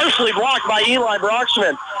 No, partially blocked by Eli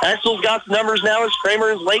Brockschman. Axtell's got the numbers now as Kramer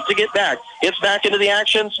is late to get back. Gets back into the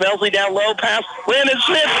action. Schmelsley down low. Pass. Landon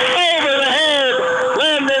Smith over the head.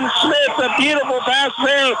 Landon Smith, a beautiful pass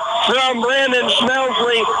there from Brandon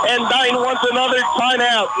Schmelsley. And Dighton wants another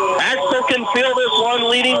timeout. Axtell can fill this one,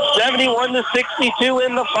 leading 71-62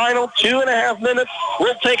 in the final 2.5 minutes.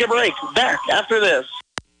 We'll take a break. Back after this.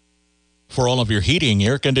 For all of your heating,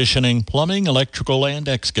 air conditioning, plumbing, electrical, and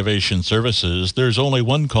excavation services, there's only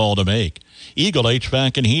one call to make. Eagle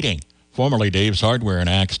HVAC and Heating. Formerly Dave's Hardware in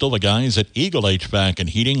Axtell, the guys at Eagle HVAC and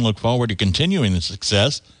Heating look forward to continuing the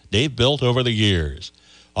success they've built over the years.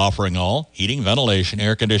 Offering all heating, ventilation,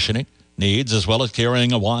 air conditioning needs, as well as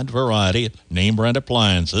carrying a wide variety of name-brand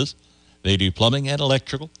appliances. They do plumbing and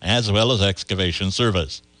electrical, as well as excavation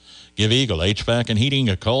service. Give Eagle HVAC and Heating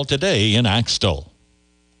a call today in Axtell.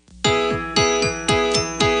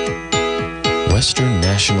 Western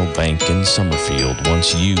National Bank in Summerfield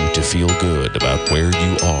wants you to feel good about where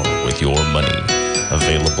you are with your money.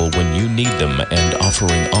 Available when you need them and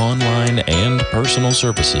offering online and personal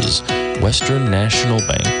services, Western National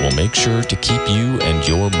Bank will make sure to keep you and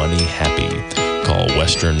your money happy. Call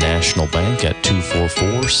Western National Bank at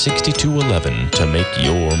 244-6211 to make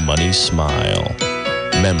your money smile.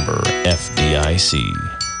 Member FDIC.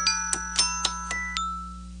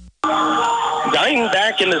 Dighton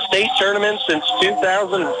back in the state tournament since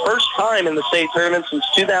 2000, first time in the state tournament since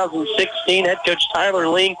 2016. Head coach Tyler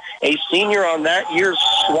Ling, a senior on that year's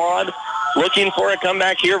squad, looking for a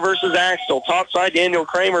comeback here versus Axtell. Top side, Daniel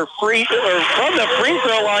Kramer from the free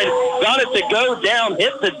throw line, got it to go down,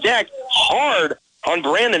 hit the deck hard on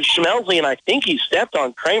Brandon Schmelsley, and I think he stepped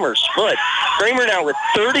on Kramer's foot. Kramer now with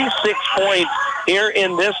 36 points here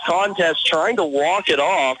in this contest, trying to walk it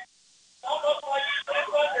off.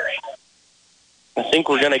 I think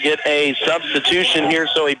we're going to get a substitution here,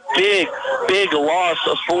 so a big loss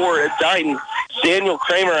for Dighton. Daniel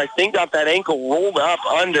Kramer, I think, got that ankle rolled up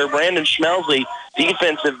under. Brandon Schmelsley,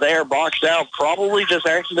 defensive there, boxed out. Probably just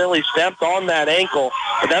accidentally stepped on that ankle,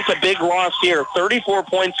 but that's a big loss here. 34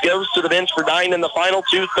 points goes to the bench for Dighton in the final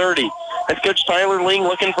 2:30. Head coach Tyler Ling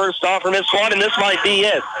looking for a stop from his squad, and this might be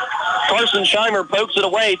it. Carson Scheimer pokes it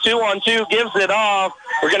away. 2-on-2, gives it off.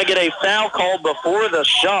 We're going to get a foul called before the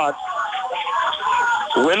shot.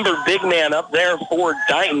 Limber big man up there for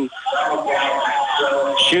Dighton.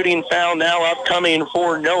 Shooting foul now upcoming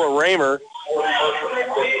for Noah Raymer.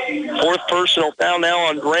 Fourth personal foul now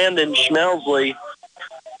on Brandon Schmelsley.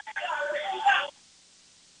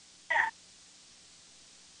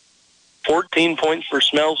 $14 points for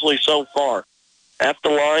Schmelsley so far. At the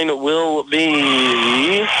line will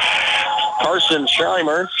be Carson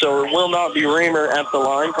Scheimer, so it will not be Raymer at the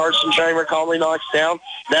line. Carson Scheimer calmly knocks down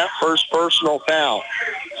that first personal foul.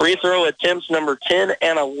 Free throw attempts number 10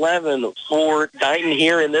 and 11 for Dighton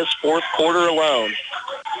here in this fourth quarter alone.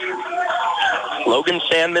 Logan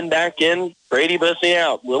Sandman back in, Brady Bussey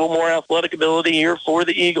out. A little more athletic ability here for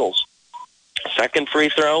the Eagles. Second free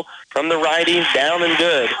throw from the righty, down and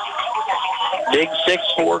good. Big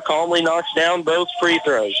 6'4", calmly knocks down both free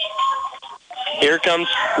throws. Here comes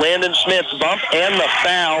Landon Smith's bump and the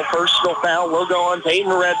foul. Personal foul will go on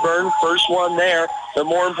Peyton Redburn. First one there, but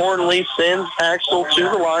more importantly, sends Axtell to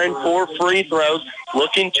the line for free throws,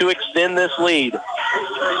 looking to extend this lead.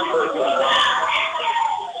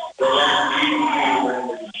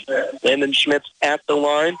 Landon Schmitz at the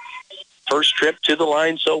line. First trip to the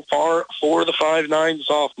line so far for the 5'9"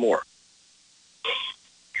 sophomore.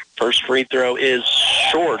 First free throw is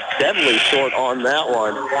short, deadly short on that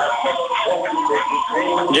one.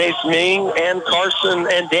 Jace Ming and Carson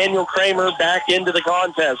and Daniel Kramer back into the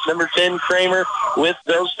contest. Number 10, Kramer, with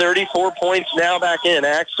those 34 points now back in.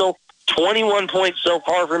 Axtell, 21 points so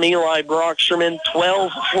far from Eli Brocksherman,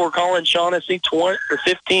 12 for Colin Shaughnessy,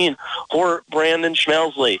 15 for Brandon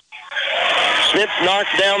Schmelsley. Schmitz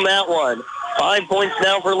knocks down that one. 5 points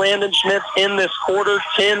now for Landon Schmitz in this quarter,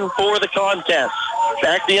 10 for the contest.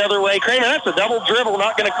 Back the other way. Kramer, that's a double dribble.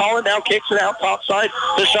 Not going to call it. Now kicks it out top side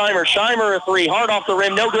to Scheimer. Scheimer a three. Hard off the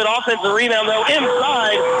rim. No good offensive rebound, though.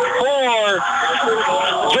 Inside for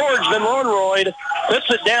George Van Loonrooyd. Puts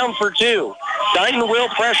it down for two. Dighton will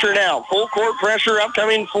pressure now. Full court pressure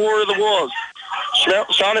upcoming for the Wolves.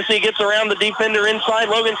 Shaughnessy gets around the defender inside.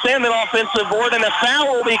 Logan Sandman offensive board, and a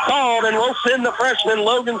foul will be called, and we'll send the freshman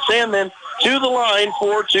Logan Sandman to the line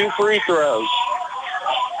for two free throws.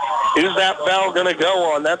 Who's that foul going to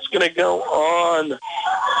go on? That's going to go on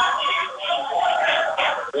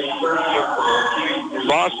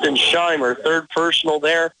Boston Scheimer. Third personal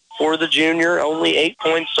there for the junior. Only 8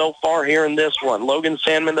 points so far here in this one. Logan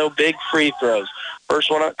Sandman, though, big free throws. First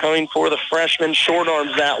one up coming for the freshman. Short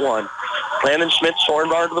arms that one. Landon Schmidt short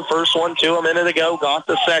armed the first one, 2 minutes ago. Got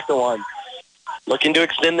the second one. Looking to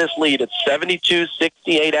extend this lead. It's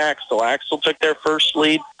 72-68 Axtell. Axtell took their first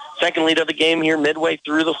lead. Second lead of the game here midway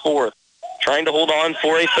through the fourth. Trying to hold on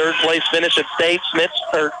for a third-place finish at state.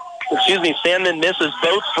 Sandman misses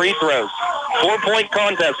both free throws. 4-point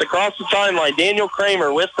contest across the timeline. Daniel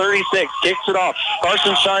Kramer with 36. Kicks it off.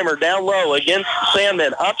 Carson Scheimer down low against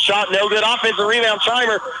Sandman. Up shot, no good. Offensive rebound.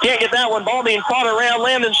 Scheimer can't get that one. Ball being fought around.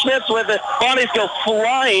 Landon Schmitz with it. Bodies go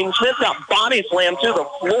flying. Schmitz got body slammed to the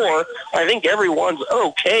floor. I think everyone's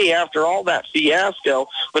okay after all that fiasco,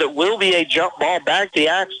 but it will be a jump ball back to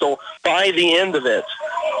Axtell by the end of it.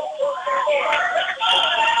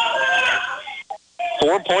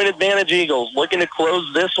 4-point advantage Eagles, looking to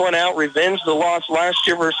close this one out, revenge the loss last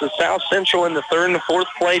year versus South Central in the third and fourth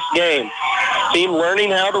place game. Team learning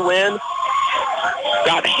how to win.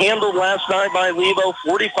 Got handled last night by Lebo,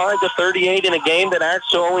 45-38 in a game that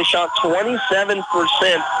Axtell only shot 27%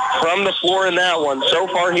 from the floor in that one. So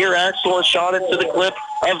far here, Axtell has shot it to the clip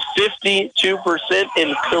of 52%,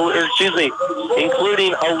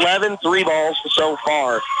 including 11 three balls so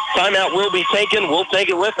far. Timeout will be taken. We'll take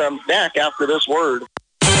it with them. Back after this word.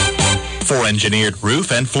 For engineered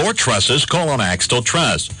roof and floor trusses, call on Axtell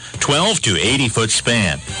Truss. 12 to 80-foot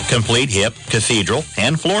span. Complete hip, cathedral,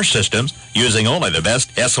 and floor systems using only the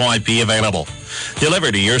best SYP available.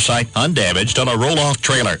 Delivered to your site undamaged on a roll-off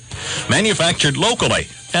trailer. Manufactured locally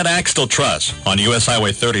at Axtell Truss on U.S.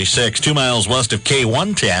 Highway 36, 2 miles west of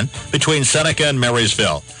K110 between Seneca and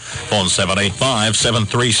Marysville. Phone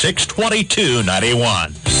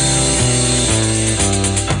 785-736-2291.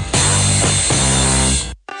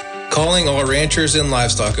 Calling all ranchers and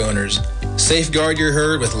livestock owners. Safeguard your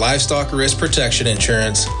herd with livestock risk protection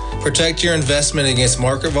insurance. Protect your investment against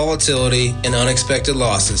market volatility and unexpected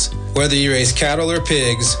losses. Whether you raise cattle or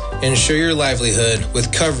pigs, ensure your livelihood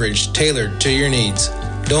with coverage tailored to your needs.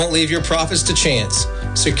 Don't leave your profits to chance.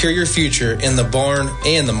 Secure your future in the barn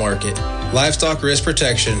and the market. Livestock risk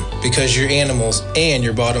protection, because your animals and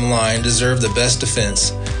your bottom line deserve the best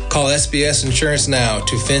defense. Call SBS Insurance now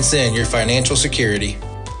to fence in your financial security.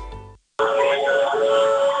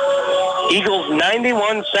 Eagles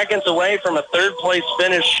 91 seconds away from a third-place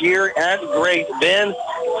finish here at Great Bend.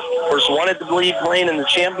 Of course, wanted to be playing in the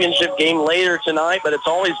championship game later tonight, but it's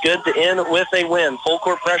always good to end with a win. Full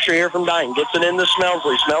court pressure here from Dighton. Gets it into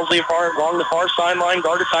Smelsley. Smelsley along the far sideline,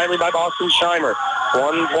 guarded tightly by Boston Scheimer.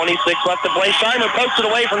 1:26 left to play. Scheimer pokes it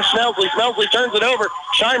away from Smelsley. Smelsley turns it over.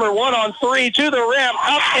 Scheimer 1-on-3 to the rim.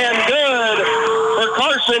 Up and good for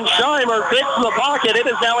Carson Scheimer. Picks the pocket. It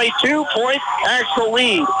is now a 2-point Axtell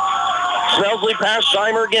lead. Smelsley past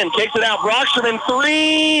Scheimer again. Kicks it out. Brocksherman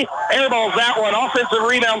 3. Airballs that one. Offensive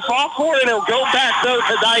rebound fought for, and it'll go back, though,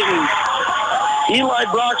 to Dighton. Eli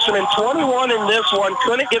Brocksherman, 21 in this one.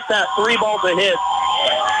 Couldn't get that 3 ball to hit.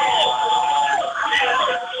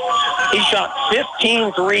 He shot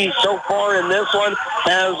 15 threes so far in this one,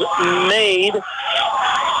 has made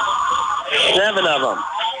 7 of them.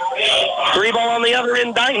 3 ball on the other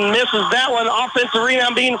end. Dighton misses that one. Offensive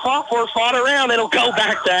rebound being fought around. It'll go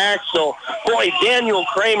back to Axtell. Boy, Daniel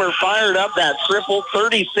Kramer fired up that triple.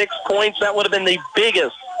 36 points. That would have been the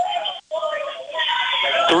biggest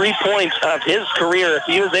 3 points of his career if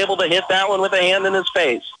he was able to hit that one with a hand in his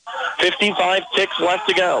face. 55 ticks left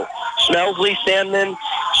to go. Schmelsley, Sandman,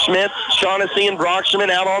 Schmitz, Shaughnessy, and Brockshman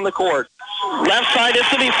out on the court. Left side is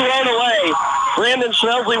to be thrown away. Brandon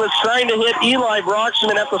Schmelsley was trying to hit Eli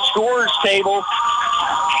Brockshman at the scorer's table.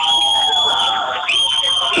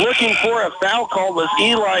 Looking for a foul call was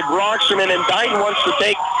Eli Brockshman, and Dighton wants to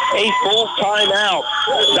take a full timeout.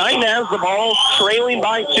 Dighton has the ball, trailing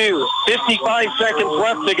by 2. 55 seconds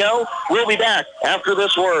left to go. We'll be back after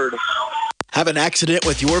this word. Have an accident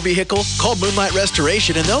with your vehicle? Call Moonlight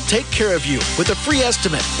Restoration and they'll take care of you with a free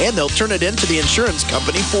estimate, and they'll turn it into the insurance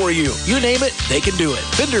company for you. You name it, they can do it.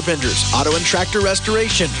 Fender benders, auto and tractor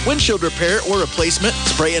restoration, windshield repair or replacement,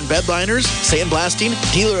 spray and bed liners, sandblasting,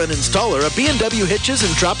 dealer and installer of B&W hitches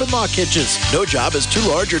and drop and lock hitches. No job is too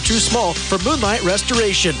large or too small for Moonlight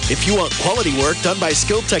Restoration. If you want quality work done by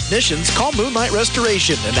skilled technicians, call Moonlight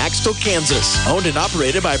Restoration in Axtell, Kansas. Owned and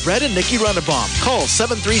operated by Brett and Nikki Runnebaum. Call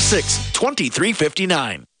 736-2359.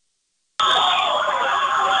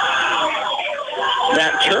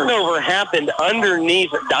 That turnover happened underneath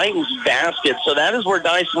Dighton's basket, so that is where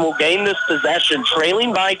Dyson will gain this possession,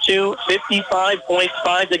 trailing by 2,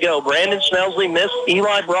 55.5 to go. Brandon Schmelsley missed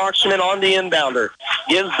Eli Brockshman on the inbounder.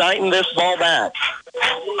 Gives Dighton this ball back.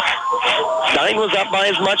 Dighton was up by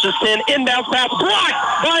as much as 10. Inbound pass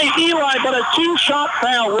blocked by Eli, but a 2-shot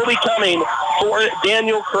foul will be coming for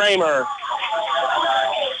Daniel Kramer.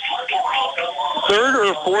 3rd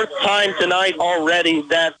or 4th time tonight already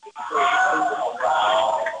that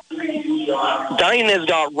Dighton has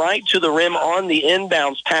got right to the rim on the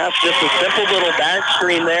inbounds pass. Just a simple little back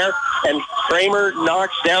screen there, and Kramer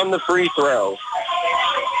knocks down the free throw.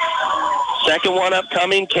 Second one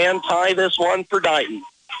upcoming, can tie this one for Dighton.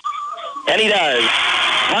 And he does.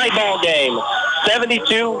 High ball game,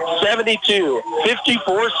 72-72,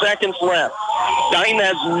 54 seconds left. Dighton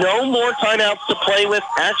has no more timeouts to play with.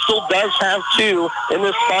 Axtell does have 2 in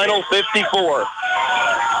this final 54.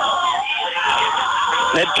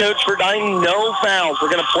 Head coach for Dighton, no fouls. We're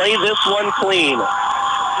going to play this one clean.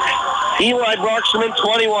 Eli Brockshman,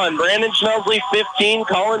 21. Brandon Schmelsley, 15.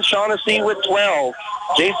 Colin Shaughnessy with 12.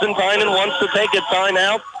 Jason Tynan wants to take a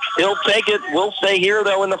timeout. He'll take it. We'll stay here,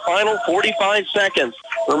 though, in the final 45 seconds.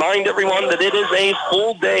 Remind everyone that it is a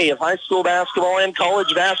full day of high school basketball and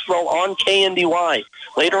college basketball on KNDY.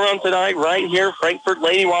 Later on tonight, right here, Frankfort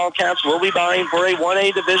Lady Wildcats will be vying for a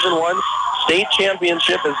 1A Division I state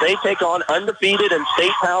championship as they take on undefeated and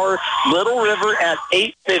state power Little River at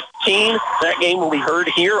 8:15. That game will be heard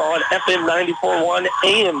here on FM 94.1,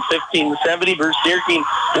 AM 1570. Bruce Deerking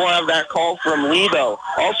will have that call from Lebo.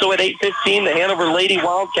 Also at 8:15, the Hanover Lady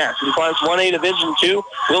Wildcats in Class 1A Division II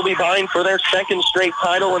will be vying for their 2nd straight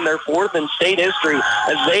title and their 4th in state history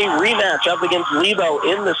as they rematch up against Lebo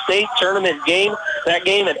in the state tournament game. That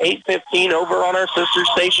game at 8:15 over on our sister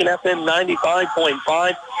station, FM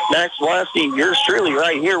 95.5. Max Blasty, yours truly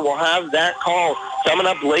right here, will have that call coming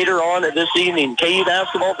up later on this evening. KU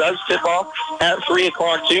basketball does tip off at 3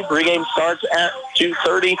 o'clock too. Pregame starts at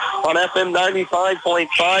 2:30 on FM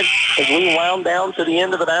 95.5 as we wound down to the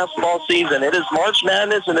end of the basketball season. It is March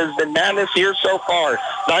Madness, and it has been madness here so far.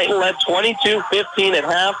 Dighton led 22-15 at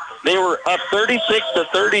half. They were up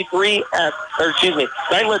 36-33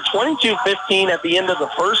 Dighton led 22-15 at the end of the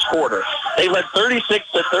first quarter. They led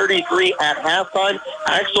 36-33 at halftime.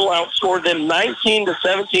 Axtell outscored them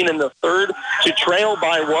 19-17 in the third to trail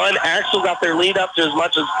by 1. Axtell got their lead up to as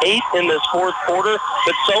much as 8 in this fourth quarter,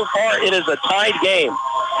 but so far it is a tied game.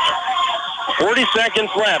 40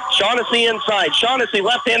 seconds left. Shaughnessy inside. Shaughnessy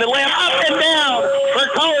left-handed layup up and down for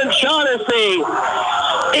Colin Shaughnessy.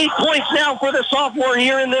 8 points now for the sophomore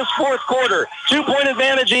here in this fourth quarter. 2-point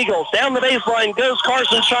advantage Eagles. Down the baseline goes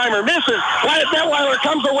Carson Scheimer. Misses. Wyatt Detweiler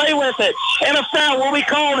comes away with it. And a foul will be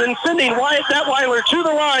called and sending Wyatt Detweiler to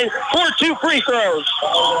the line for 2 free throws.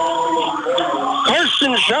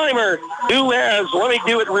 Carson Scheimer, who has, let me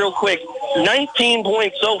do it real quick, 19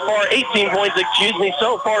 points so far, 18 points,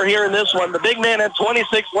 so far here in this one. The big man had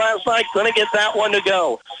 26 last night, going to get that one to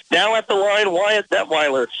go. Now at the line, Wyatt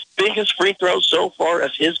Detweiler. Biggest free throw so far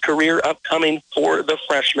of his career upcoming for the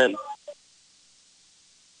freshman.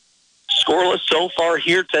 Scoreless so far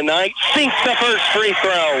here tonight. Sinks the first free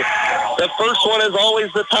throw. The first one is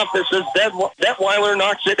always the toughest as Detweiler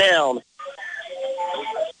knocks it down.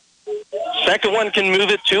 Second one can move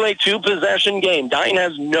it to a two-possession game. Dighton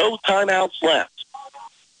has no timeouts left.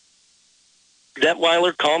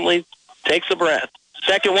 Detweiler calmly takes a breath.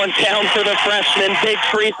 Second one down for the freshman. Big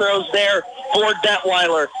free throws there for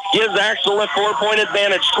Detweiler. Gives Axtell a 4-point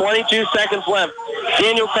advantage. 22 seconds left.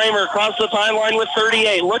 Daniel Kramer across the timeline with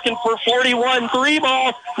 38. Looking for 41. Three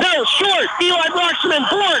ball. No, short. Eli Broxman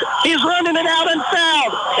board. He's running it out and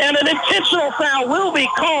fouled. And an intentional foul will be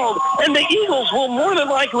called. And the Eagles will more than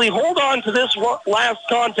likely hold on to this last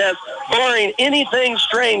contest, barring anything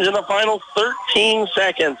strange in the final 13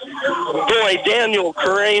 seconds. Boy, Daniel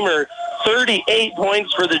Kramer, 38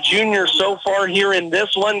 points for the junior so far here in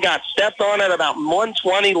this one. Got stepped on at about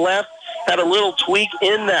 120 left. Had a little tweak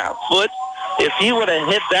in that foot. If he would have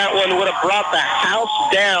hit that one, would have brought the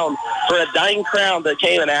house down for a Dighton crowd that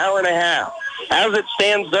came an hour and a half. As it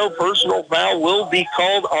stands, though, personal foul will be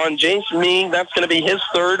called on Jason Meang. That's going to be his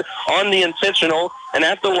third on the intentional. And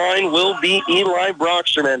at the line will be Eli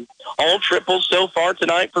Broxman. All triples so far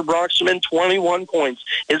tonight for Broxman, 21 points.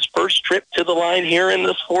 His first trip to the line here in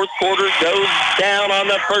this fourth quarter goes down on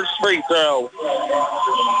the first free throw.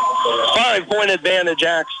 5-point advantage,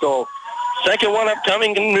 Axtell. Second one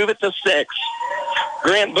upcoming, can move it to 6.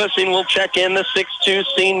 Grant Bussing will check in, the 6'2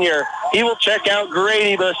 senior. He will check out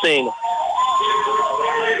Grady Bussing.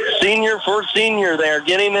 Senior for senior there,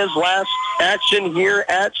 getting his last action here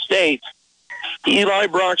at State. Eli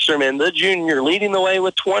Broxman, the junior, leading the way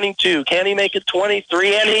with 22. Can he make it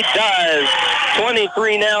 23? And he does.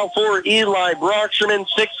 23 now for Eli Broxman.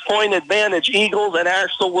 6-point advantage, Eagles, and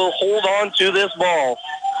Axtell will hold on to this ball.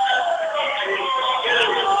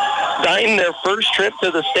 Dighton, their first trip to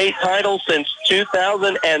the state title since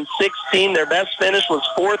 2016. Their best finish was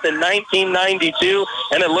 4th in 1992,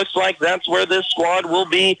 and it looks like that's where this squad will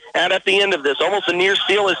be at the end of this. Almost a near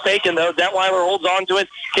steal is taken, though. Detweiler holds on to it,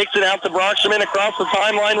 kicks it out to Broxman across the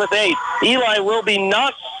timeline with 8. Eli will be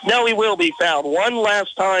he will be fouled. One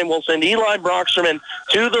last time will send Eli Broxman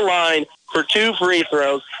to the line for 2 free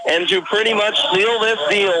throws, and to pretty much seal this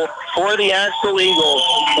deal for the Axtell Eagles.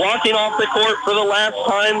 Walking off the court for the last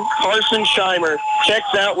time, Carson Scheimer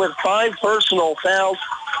checks out with 5 personal fouls.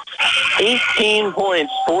 18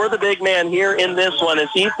 points for the big man here in this one as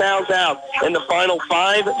he fouls out in the final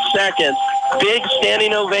 5 seconds. Big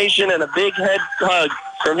standing ovation and a big head hug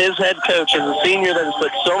from his head coach as a senior that has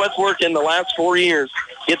put so much work in the last 4 years.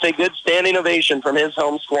 Gets a good standing ovation from his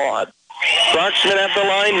home squad. Broxman at the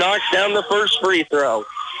line knocks down the first free throw.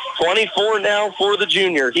 24 now for the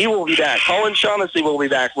junior. He will be back. Colin Shaughnessy will be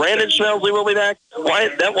back. Brandon Schmelsley will be back.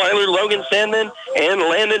 Detweiler, Logan Sandman, and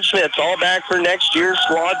Landon Schmitz all back for next year's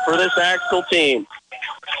squad for this Axtell team.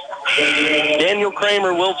 Daniel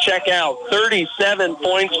Kramer will check out. 37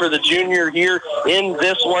 points for the junior here in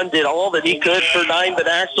this one. Did all that he could for 9, but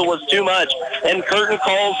Axtell was too much. And curtain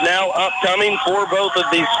calls now upcoming for both of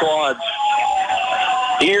these squads.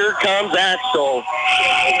 Here comes Axtell.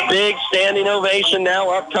 Big standing ovation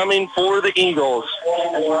now upcoming for the Eagles.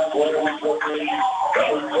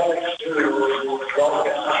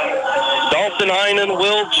 Dalton Heinen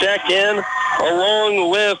will check in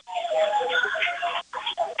along with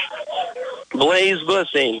Blaze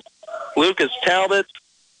Bussing, Lucas Talbot,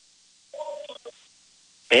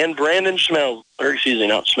 and Brandon not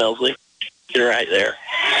Schmelsley. You're right there.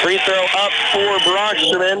 Free throw up for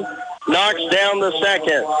Broxman. Knocks down the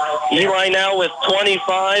second. Eli now with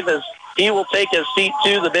 25 as he will take a seat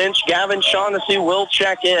to the bench. Gavin Shaughnessy will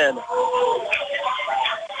check in.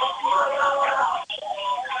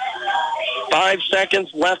 5 seconds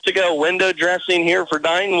left to go. Window dressing here for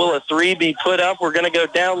Dighton. Will a 3 be put up? We're going to go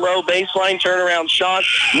down low. Baseline turnaround shot.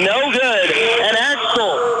 No good. And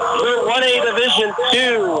Axtell, their 1A Division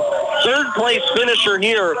II third-place finisher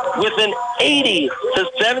here with an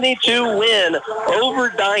 80-72 win over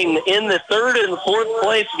Dighton in the third and fourth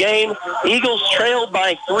place game. Eagles trailed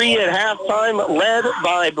by 3 at halftime, led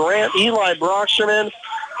by Eli Broxman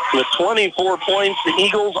with 24 points. The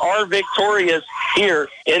Eagles are victorious here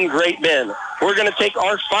in Great Bend. We're going to take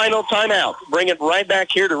our final timeout, bring it right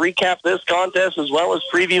back here to recap this contest as well as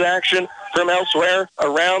preview action from elsewhere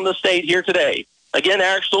around the state here today. Again,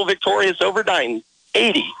 Axtell victorious over Dighton,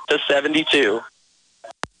 80-72.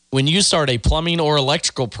 When you start a plumbing or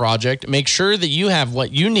electrical project, make sure that you have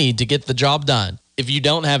what you need to get the job done. If you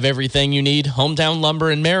don't have everything you need, Hometown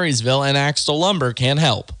Lumber in Marysville and Axtell Lumber can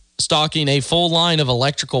help. Stocking a full line of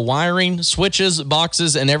electrical wiring, switches,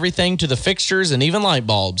 boxes, and everything to the fixtures and even light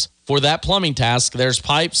bulbs. For that plumbing task, there's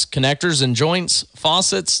pipes, connectors and joints,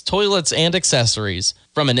 faucets, toilets, and accessories.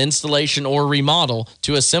 From an installation or remodel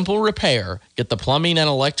to a simple repair, get the plumbing and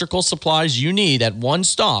electrical supplies you need at one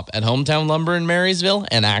stop at Hometown Lumber in Marysville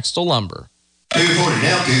and Axtell Lumber.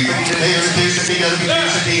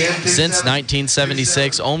 Since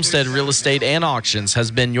 1976, Olmsted Real Estate and Auctions has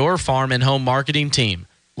been your farm and home marketing team.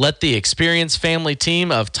 Let the experienced family team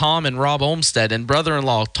of Tom and Rob Olmsted and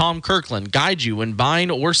brother-in-law Tom Kirkland guide you when buying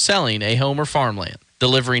or selling a home or farmland.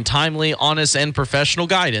 Delivering timely, honest, and professional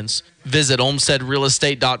guidance, visit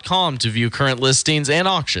olmstedrealestate.com to view current listings and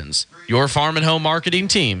auctions. Your farm and home marketing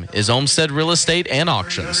team is Olmsted Real Estate and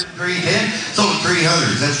Auctions.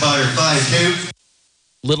 300, that's buyer 5-2.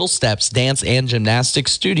 Little Steps Dance and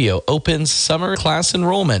Gymnastics Studio opens summer class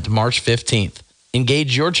enrollment March 15th.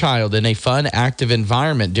 Engage your child in a fun, active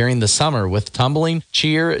environment during the summer with tumbling,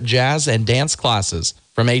 cheer, jazz, and dance classes.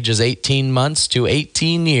 From ages 18 months to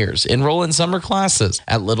 18 years, enroll in summer classes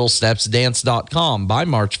at littlestepsdance.com by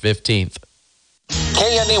March 15th.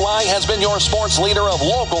 KNDY has been your sports leader of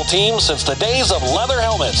local teams since the days of leather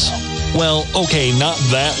helmets. Well, okay, not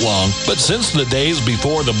that long, but since the days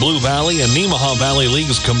before the Blue Valley and Nemaha Valley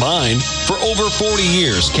Leagues combined, for over 40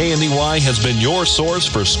 years, KNDY has been your source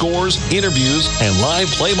for scores, interviews, and live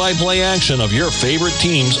play-by-play action of your favorite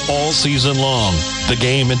teams all season long. The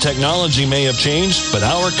game and technology may have changed, but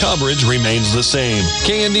our coverage remains the same.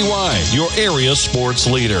 KNDY, your area sports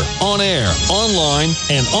leader, on air, online,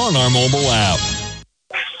 and on our mobile app.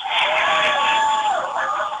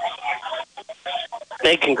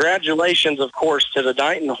 Hey, congratulations, of course, to the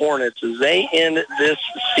Dighton Hornets as they end this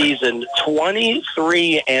season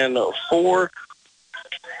 23-4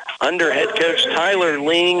 under head coach Tyler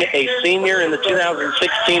Ling, a senior in the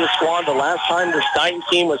 2016 squad. The last time this Dighton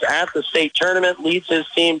team was at the state tournament, leads his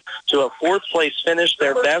team to a fourth-place finish,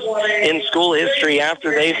 their best in school history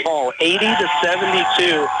after they fall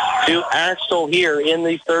 80-72 to Axtell here in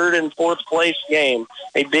the third and fourth place game.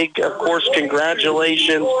 A big, of course,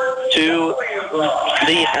 congratulations to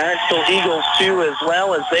the Axtell Eagles, too, as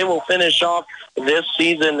well, as they will finish off this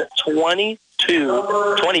season 23 and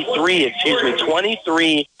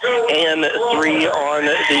 3 on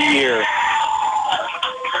the year.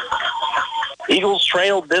 Eagles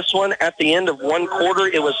trailed this one at the end of one quarter.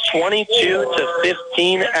 It was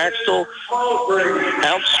 22-15. Axtell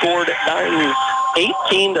outscored Dighton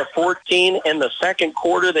 18-14 in the second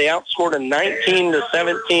quarter. They outscored them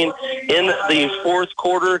 19-17 in the fourth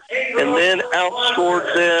quarter, and then outscored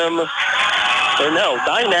them.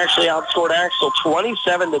 Dighton actually outscored Axtell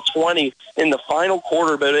 27-20 in the final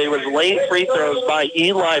quarter, but it was late free throws by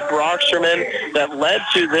Eli Brocksherman that led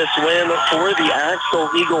to this win for the Axtell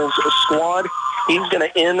Eagles squad. He's going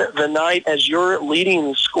to end the night as your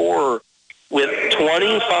leading scorer with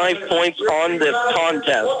 25 points on this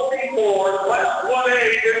contest,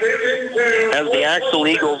 as the Axtell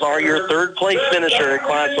Eagles are your third-place finisher in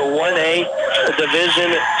Class of 1A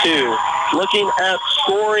Division II. Looking at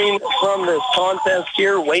scoring from this contest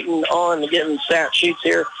here, waiting on getting stat sheets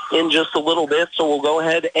here in just a little bit, so we'll go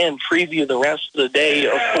ahead and preview the rest of the day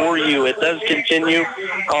for you. It does continue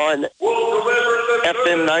on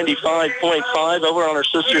FM 95.5 over on our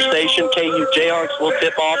sister station. KU Jayhawks will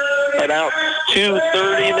tip off about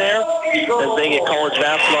 2:30 there as they get college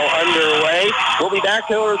basketball underway. We'll be back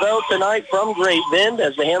over, though, tonight from Great Bend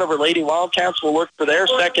as the Hanover Lady Wildcats will look for their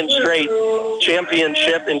second straight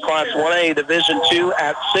championship in Class 1A Division II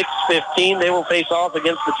at 6:15. They will face off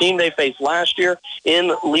against the team they faced last year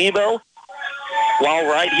in Lebo. While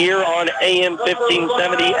right here on AM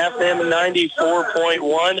 1570, FM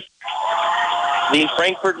 94.1, the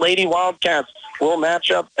Frankfort Lady Wildcats will match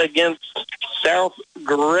up against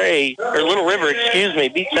Little River,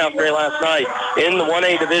 beat South Gray last night in the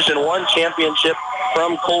 1A Division I championship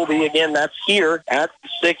from Colby. Again, that's here at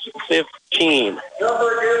 6:15.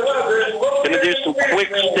 Going to do some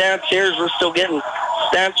quick stats here as we're still getting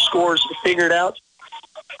stat scores figured out.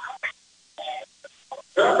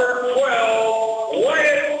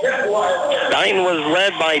 Dighton was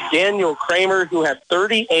led by Daniel Kramer, who had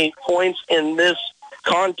 38 points in this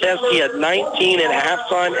contest. He had 19 at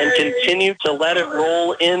halftime and continued to let it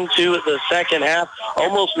roll into the second half.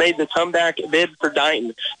 Almost made the comeback bid for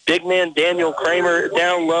Dighton. Big man Daniel Kramer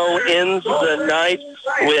down low ends the night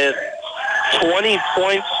with 20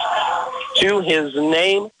 points to his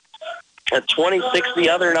name. At 26 the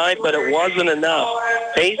other night, but it wasn't enough.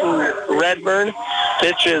 Peyton Redburn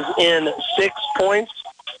pitches in 6 points,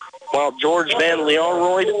 while George Van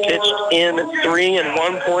Leonroyd pitched in 3 and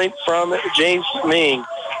 1 point from James Ming.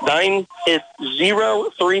 Dighton hit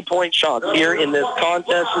 0 3-point shots here in this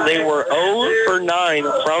contest. They were 0 for 9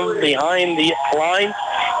 from behind the line,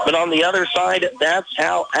 but on the other side, that's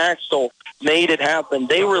how Axtell made it happen.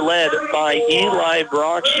 They were led by Eli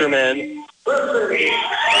Brocksherman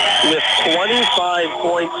with 25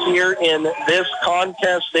 points here in this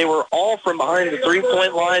contest. They were all from behind the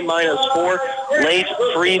three-point line, -4 late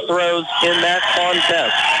free throws in that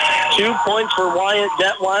contest. 2 points for Wyatt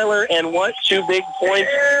Detweiler, and what 2 big points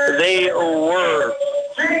they were.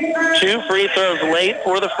 2 free throws late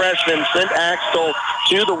for the freshmen sent Axtell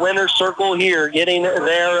to the winner's circle here, getting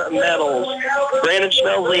their medals. Brandon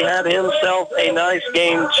Schmelsley had himself a nice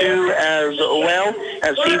game, too, as well,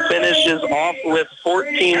 as he finishes off with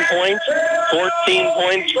 14 points. 14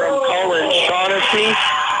 points from Colin Shaughnessy,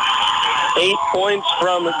 8 points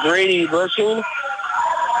from Grady Bushing,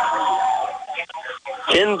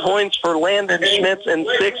 10 points for Landon Schmitz, and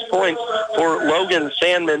 6 points for Logan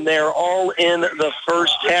Sandman. They're all in the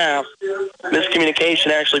first half. Miscommunication,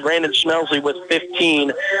 actually. Brandon Schmelsley with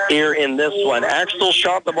 15 here in this one. Axtell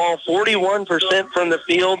shot the ball 41% from the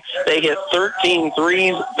field. They hit 13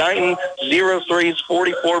 threes. Dighton, 0 threes,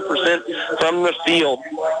 44% from the field.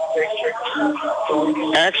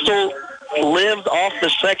 Axtell lived off the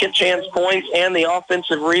second chance points and the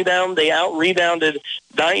offensive rebound. They out-rebounded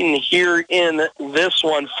Dighton here in this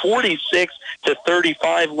one.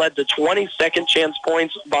 46-35 led to 20 second chance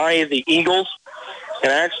points by the Eagles. And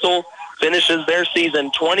Axtell finishes their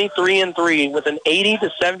season 23-3 with an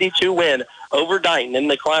 80-72 win over Dighton in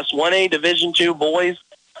the Class 1A Division II boys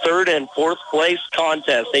third and fourth place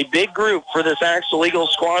contest. A big group for this Axtell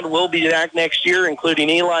Eagles squad will be back next year, including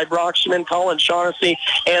Eli Brockschman, Colin Shaughnessy,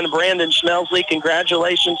 and Brandon Schmelsley.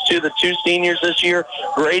 Congratulations to the 2 seniors this year,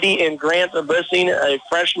 Grady and Grant Bussing, a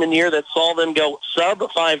freshman year that saw them go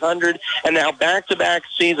sub-500, and now back-to-back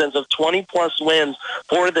seasons of 20-plus wins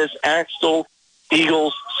for this Axtell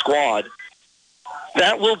Eagles squad.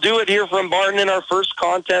 That will do it here from Barton in our first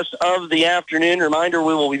contest of the afternoon. Reminder,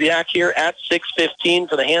 we will be back here at 6:15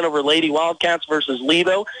 for the Hanover Lady Wildcats versus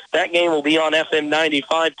Lebo. That game will be on FM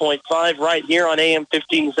 95.5 right here on AM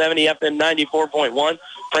 1570, FM 94.1.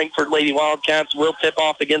 Frankfort Lady Wildcats will tip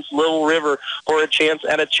off against Little River for a chance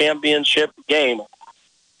at a championship game.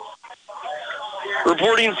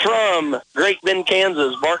 Reporting from Great Bend,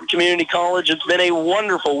 Kansas, Barton Community College, it's been a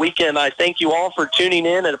wonderful weekend. I thank you all for tuning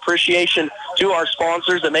in, and appreciation to our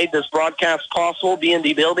sponsors that made this broadcast possible: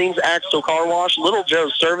 B&D Buildings, Axtell Car Wash, Little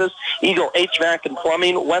Joe's Service, Eagle HVAC and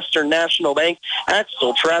Plumbing, Western National Bank,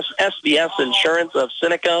 Axtell Trust, SBS Insurance of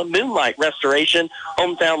Seneca, Moonlight Restoration,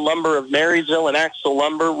 Hometown Lumber of Marysville and Axtell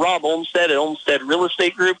Lumber, Rob Olmsted at Olmsted Real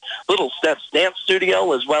Estate Group, Little Steps Dance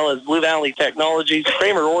Studio, as well as Blue Valley Technologies,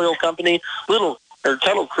 Kramer Oil Company,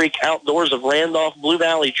 Tuttle Creek Outdoors of Randolph, Blue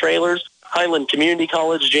Valley Trailers, Highland Community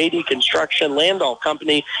College, JD Construction, Landolph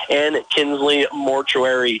Company, and Kinsley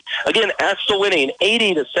Mortuary. Again, Axtell winning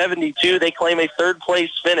 80-72. They claim a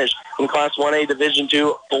third-place finish in Class 1A Division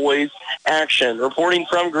II boys action. Reporting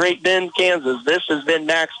from Great Bend, Kansas, this has been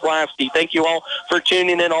Max Blasky. Thank you all for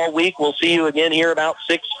tuning in all week. We'll see you again here about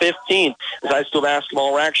 6:15 as high school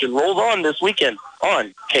basketball action rolls on this weekend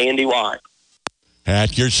on KNDY.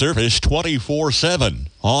 At your service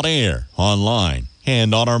 24/7, on air, online,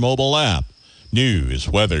 and on our mobile app. News,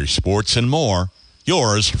 weather, sports, and more.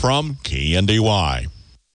 Yours from KNDY.